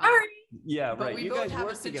 Sorry. Yeah, But right. we You both guys have a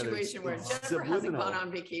work together. situation where It's Jennifer hasn't subliminal. gone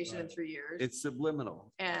on vacation in 3 years. It's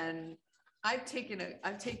subliminal. And I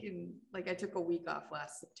took a week off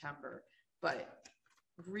last September, but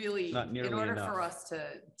really, Not in nearly order enough. for us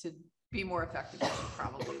to be more effective, we should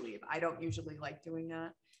probably leave. I don't usually like doing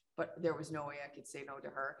that, but there was no way I could say no to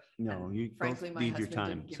her. No, And you both frankly, my need your husband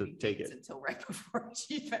time, didn't give so me take dates it. until right before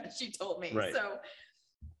she told me. Right. So,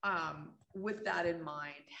 with that in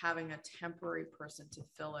mind, having a temporary person to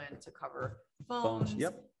fill in to cover phones,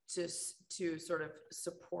 Yep. to sort of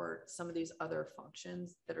support some of these other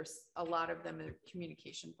functions that are, a lot of them are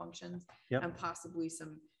communication functions, Yep. and possibly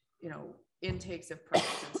some, intakes of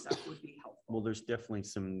products and stuff would be helpful. Well, there's definitely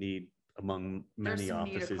some need among There's many some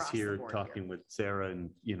need offices across the here, board talking with Sarah, and,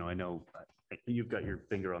 I know you've got your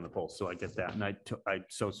finger on the pulse, so I get that. And I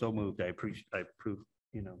so moved. I approve,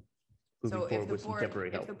 So moving if forward the with some board, temporary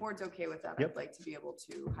if help. the board's okay with that, Yep. I'd like to be able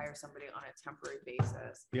to hire somebody on a temporary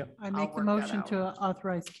basis. Yep. I I'll make the work that motion out. to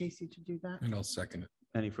authorize Casey to do that. And I'll second it.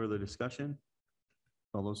 Any further discussion?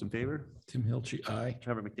 All those in favor? Tim Hilchi, aye.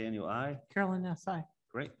 Trevor McDaniel, aye. Carolyn Nessai.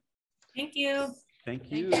 Great. Thank you. Thank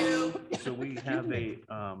Thank you. you. So we have a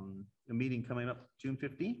meeting coming up June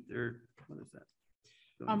 15th, or what is that?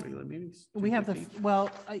 Regular meetings? We June have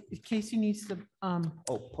 15th? Casey needs to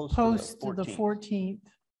Post post for the 14th.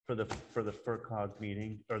 for the FERCog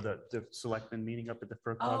meeting, or the selectmen meeting up at the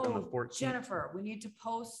FERCog on the Oh, 14th. Jennifer, we need to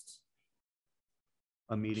post.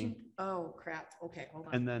 A meeting, Oh, crap. Okay, hold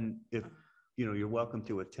on. and then if, you're welcome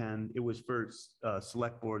to attend. It was for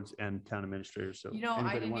select boards and town administrators, so. I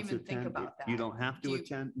anybody didn't wants to even think attend, about that. You don't have Do to you-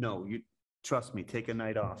 attend. No, trust me, take a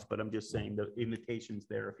night off, but I'm just saying the invitation's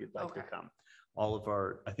there if you'd like to Okay. come. All of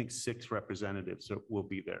our, I think, 6 representatives will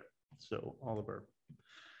be there. So all of our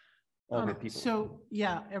people. So,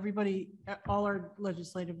 yeah, everybody, all our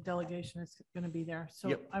legislative delegation is going to be there. So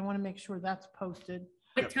Yep. I want to make sure that's posted.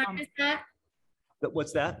 What time is that?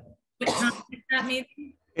 What's that? What time is that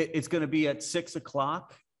meeting? It's going to be at 6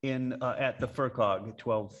 o'clock at the FERCog at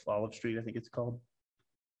 12 Olive Street, I think it's called.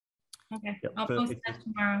 Okay, Yep, I'll so post it's- that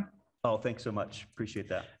tomorrow. Oh, thanks so much. Appreciate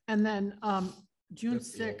that. And then June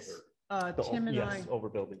That's the 6th, The Tim and I, Yes,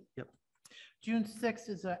 overbuilding. Yep. June 6th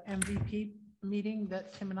is a MVP meeting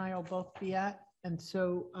that Tim and I will both be at. And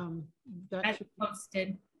so that As should,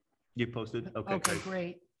 posted. You posted? Okay, okay, great.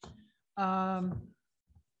 great.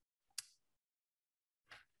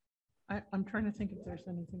 I'm trying to think if there's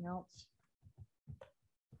anything else.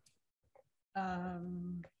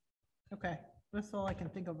 Okay, that's all I can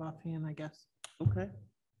think of offhand, I guess. Okay.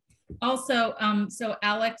 Also, so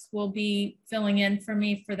Alex will be filling in for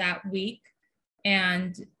me for that week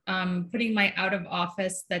and putting my out of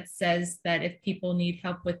office that says that if people need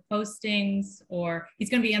help with postings, or he's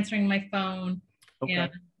going to be answering my phone Okay.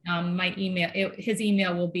 and my email, his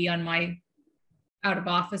email will be on my out of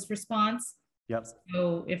office response. Yep.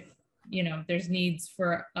 So if, there's needs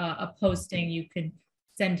for a posting, you could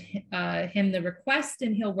send him the request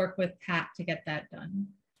and he'll work with Pat to get that done.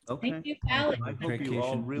 Okay. Thank you, Alex. I hope you all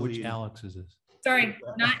Vacation, really. which Alex is this? Sorry,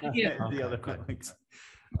 not you. The other Okay. Alex.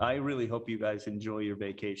 I really hope you guys enjoy your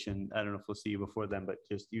vacation. I don't know if we'll see you before then, but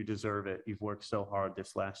just you deserve it. You've worked so hard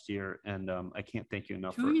this last year, and I can't thank you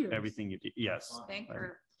enough 2 for years. everything you did. Yes. Thank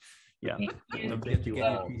her. Yeah. Thank you. No, Don't thank forget to you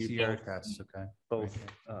get your all. You PCR both- tests, okay? Both.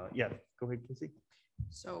 Yeah. Go ahead, Casey.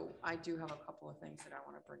 So I do have a couple of things that I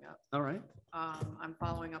want to bring up. All right. I'm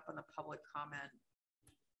following up on the public comment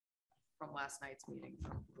from last night's meeting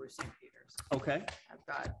from Bruce St. Peters. Okay. I've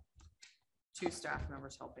got 2 staff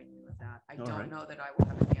members helping me with that. I All don't right. know that I will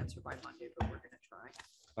have an answer by Monday, but we're going to try.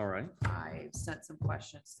 All right. I've sent some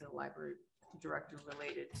questions to the library director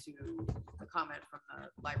related to the comment from the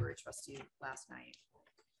library trustee last night.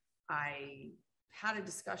 I had a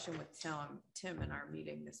discussion with Tim in our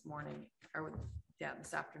meeting this morning, or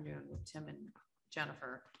this afternoon with Tim and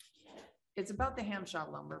Jennifer. It's about the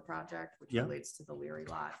Hamshaw lumber project, which Yeah. relates to the Leary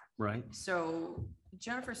lot. Right. So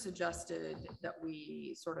Jennifer suggested that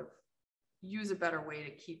we sort of use a better way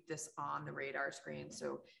to keep this on the radar screen.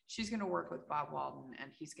 So she's going to work with Bob Walden,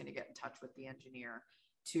 and he's going to get in touch with the engineer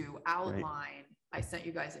to outline. I sent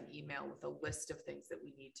you guys an email with a list of things that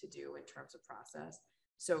we need to do in terms of process.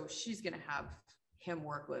 So she's going to have him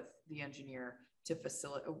work with the engineer to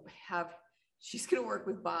facilitate, she's gonna work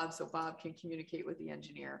with Bob so Bob can communicate with the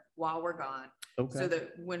engineer while we're gone. So Okay.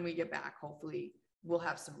 that when we get back, hopefully we'll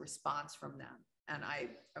have some response from them. And I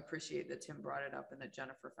appreciate that Tim brought it up and that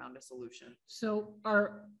Jennifer found a solution. So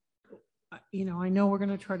I know we're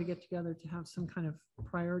gonna try to get together to have some kind of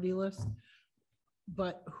priority list.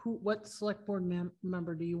 But what select board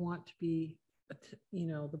member do you want to be,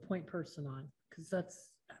 the point person on? Because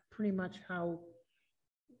that's pretty much how,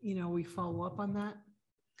 we follow up on that.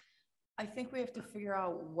 I think we have to figure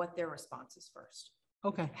out what their response is first.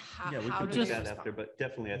 Okay. Yeah, we How can do do they that respond? after, but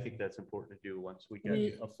definitely, I think that's important to do once we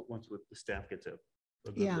We- get, once with the staff gets a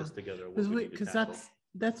good Yeah, list together. of what we need to Because tackle.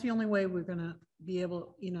 that's the only way we're gonna be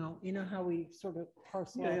able, how we sort of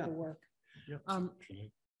parcel Yeah, out yeah. the work. Yep.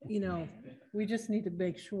 We just need to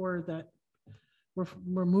make sure that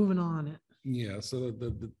we're moving on it. Yeah, so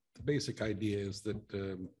the basic idea is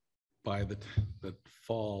that by the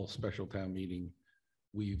fall special town meeting,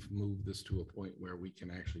 we've moved this to a point where we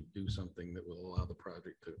can actually do something that will allow the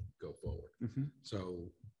project to go forward. Mhm.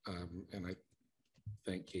 So, and I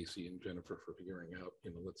thank Casey and Jennifer for figuring out,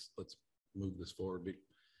 let's move this forward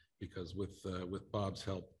because with Bob's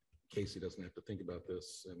help, Casey doesn't have to think about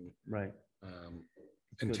this and Right.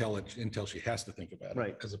 until she has to think about it.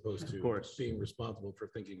 Right. As opposed Of to course. being responsible for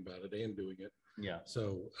thinking about it and doing it. Yeah.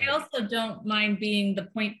 So. I also don't mind being the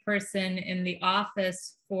point person in the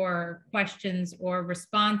office for questions or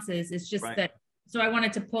responses. It's just Right. that, so I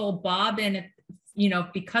wanted to pull Bob in,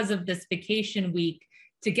 because of this vacation week,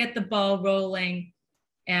 to get the ball rolling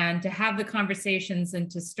and to have the conversations and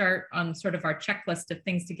to start on sort of our checklist of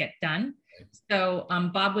things to get done. So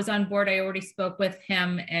Bob was on board. I already spoke with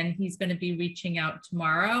him and he's going to be reaching out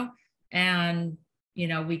tomorrow. And,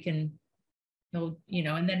 we can,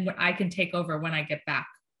 and then I can take over when I get back.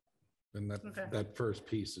 And Okay. that first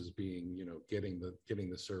piece is being, getting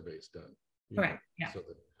the surveys done. Correct, yeah. So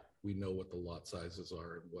that we know what the lot sizes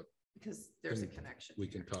are and what Because there's a And connection. we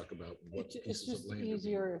can talk about what It's pieces of just land. are being-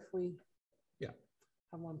 easier if we Yeah.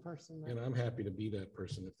 have one person. And I'm happy to be that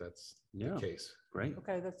person if that's the Yeah. case. Great.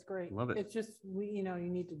 Okay, that's great. Love it. It's just, you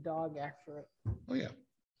need to dog after it. Oh, yeah.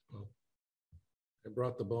 Well, I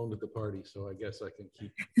brought the bone to the party, so I guess I can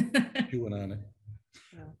keep chewing on it.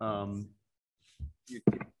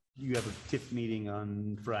 You have a TIF meeting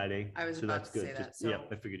on Friday. I was so about that's to say good. that. Just- Yep,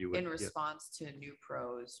 So I figured you would. In Yep. response to New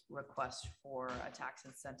Pro's request for a tax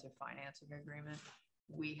incentive financing agreement,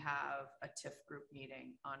 we have a TIF group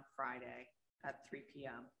meeting on Friday at 3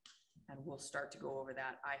 p.m. And we'll start to go over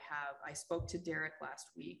that. I spoke to Derek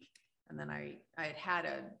last week and then I had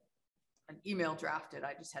an email drafted.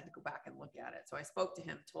 I just had to go back and look at it. So I spoke to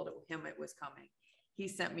him, told him it was coming. He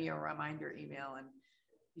sent me a reminder email and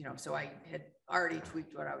so I had already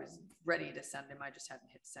tweaked what I was ready to send him. I just hadn't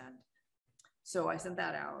hit send. So I sent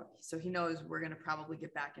that out. So he knows we're going to probably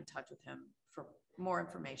get back in touch with him for more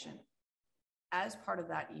information. As part of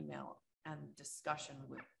that email and discussion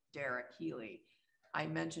with Derek Healy, I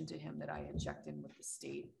mentioned to him that I had checked in with the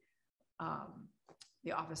state,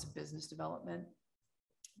 the Office of Business Development.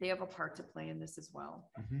 They have a part to play in this as well.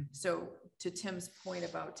 Mhm. So to Tim's point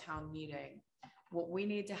about town meeting, what we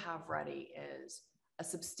need to have ready is a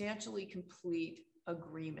substantially complete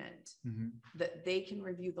agreement that they can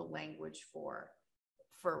review the language for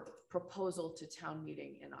proposal to town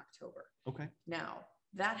meeting in October. Okay. Now,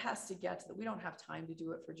 that has to get to we don't have time to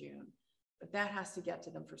do it for June, but that has to get to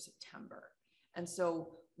them for September. And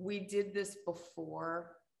so we did this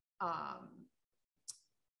before.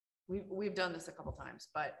 We've done this a couple times,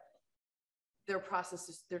 but their process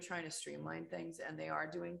is they're trying to streamline things and they are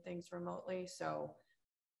doing things remotely. So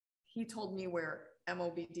he told me where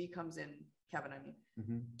MOBD comes in, Kevin,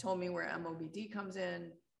 told me where MOBD comes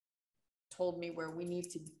in, told me where we need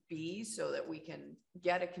to be so that we can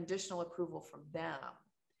get a conditional approval from them.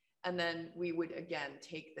 And then we would, again,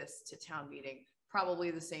 take this to town meeting, probably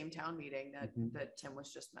the same town meeting that Tim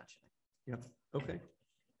was just mentioning. Yep. Okay.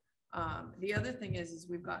 The other thing is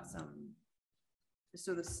we've got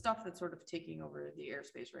so the stuff that's sort of taking over the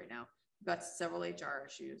airspace right now, we've got several HR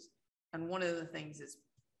issues. And one of the things is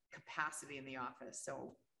capacity in the office.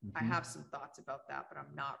 So I have some thoughts about that, but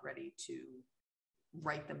I'm not ready to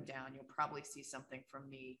write them down. You'll probably see something from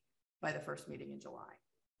me by the first meeting in July.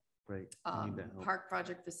 Great. I need that help. Park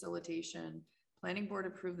project facilitation, planning board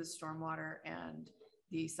approved the stormwater and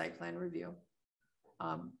the site plan review.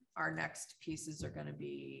 Our next pieces are going to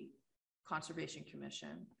be Conservation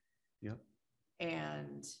Commission. Yep.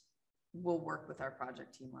 And we'll work with our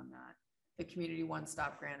project team on that. The community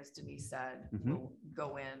one-stop grant, as Denise said, will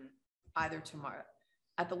go in either tomorrow.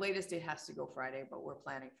 At the latest, it has to go Friday, but we're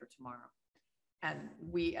planning for tomorrow. And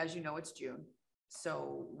we, as you know, it's June.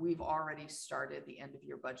 So we've already started the end of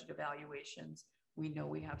year budget evaluations. We know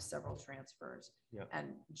we have several transfers. Yeah. And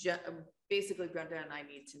basically Brenda and I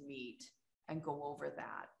need to meet and go over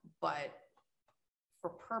that. But for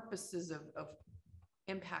purposes of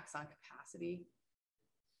impacts on capacity,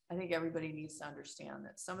 I think everybody needs to understand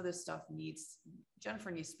that some of this stuff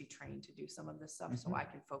Jennifer needs to be trained to do some of this stuff so I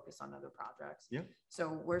can focus on other projects. Yeah.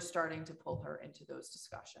 So we're starting to pull her into those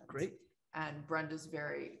discussions. Great. And Brenda's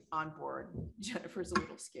very on board. Jennifer's a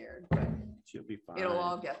little scared, but She'll be fine. it'll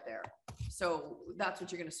all get there. So that's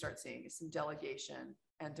what you're going to start seeing is some delegation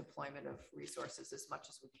and deployment of resources as much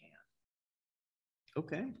as we can.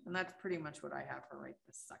 Okay, And that's pretty much what I have for right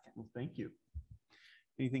this second. well, thank you.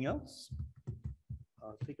 Anything else?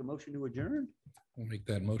 Take a motion to adjourn. I'll make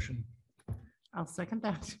that motion. I'll second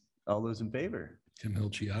that. All those in favor? Tim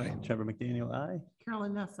Hilchi, aye. Trevor McDaniel, aye.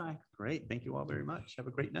 Carolyn Ness, aye. Great. Thank you all very much. Have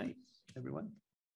a great night, everyone.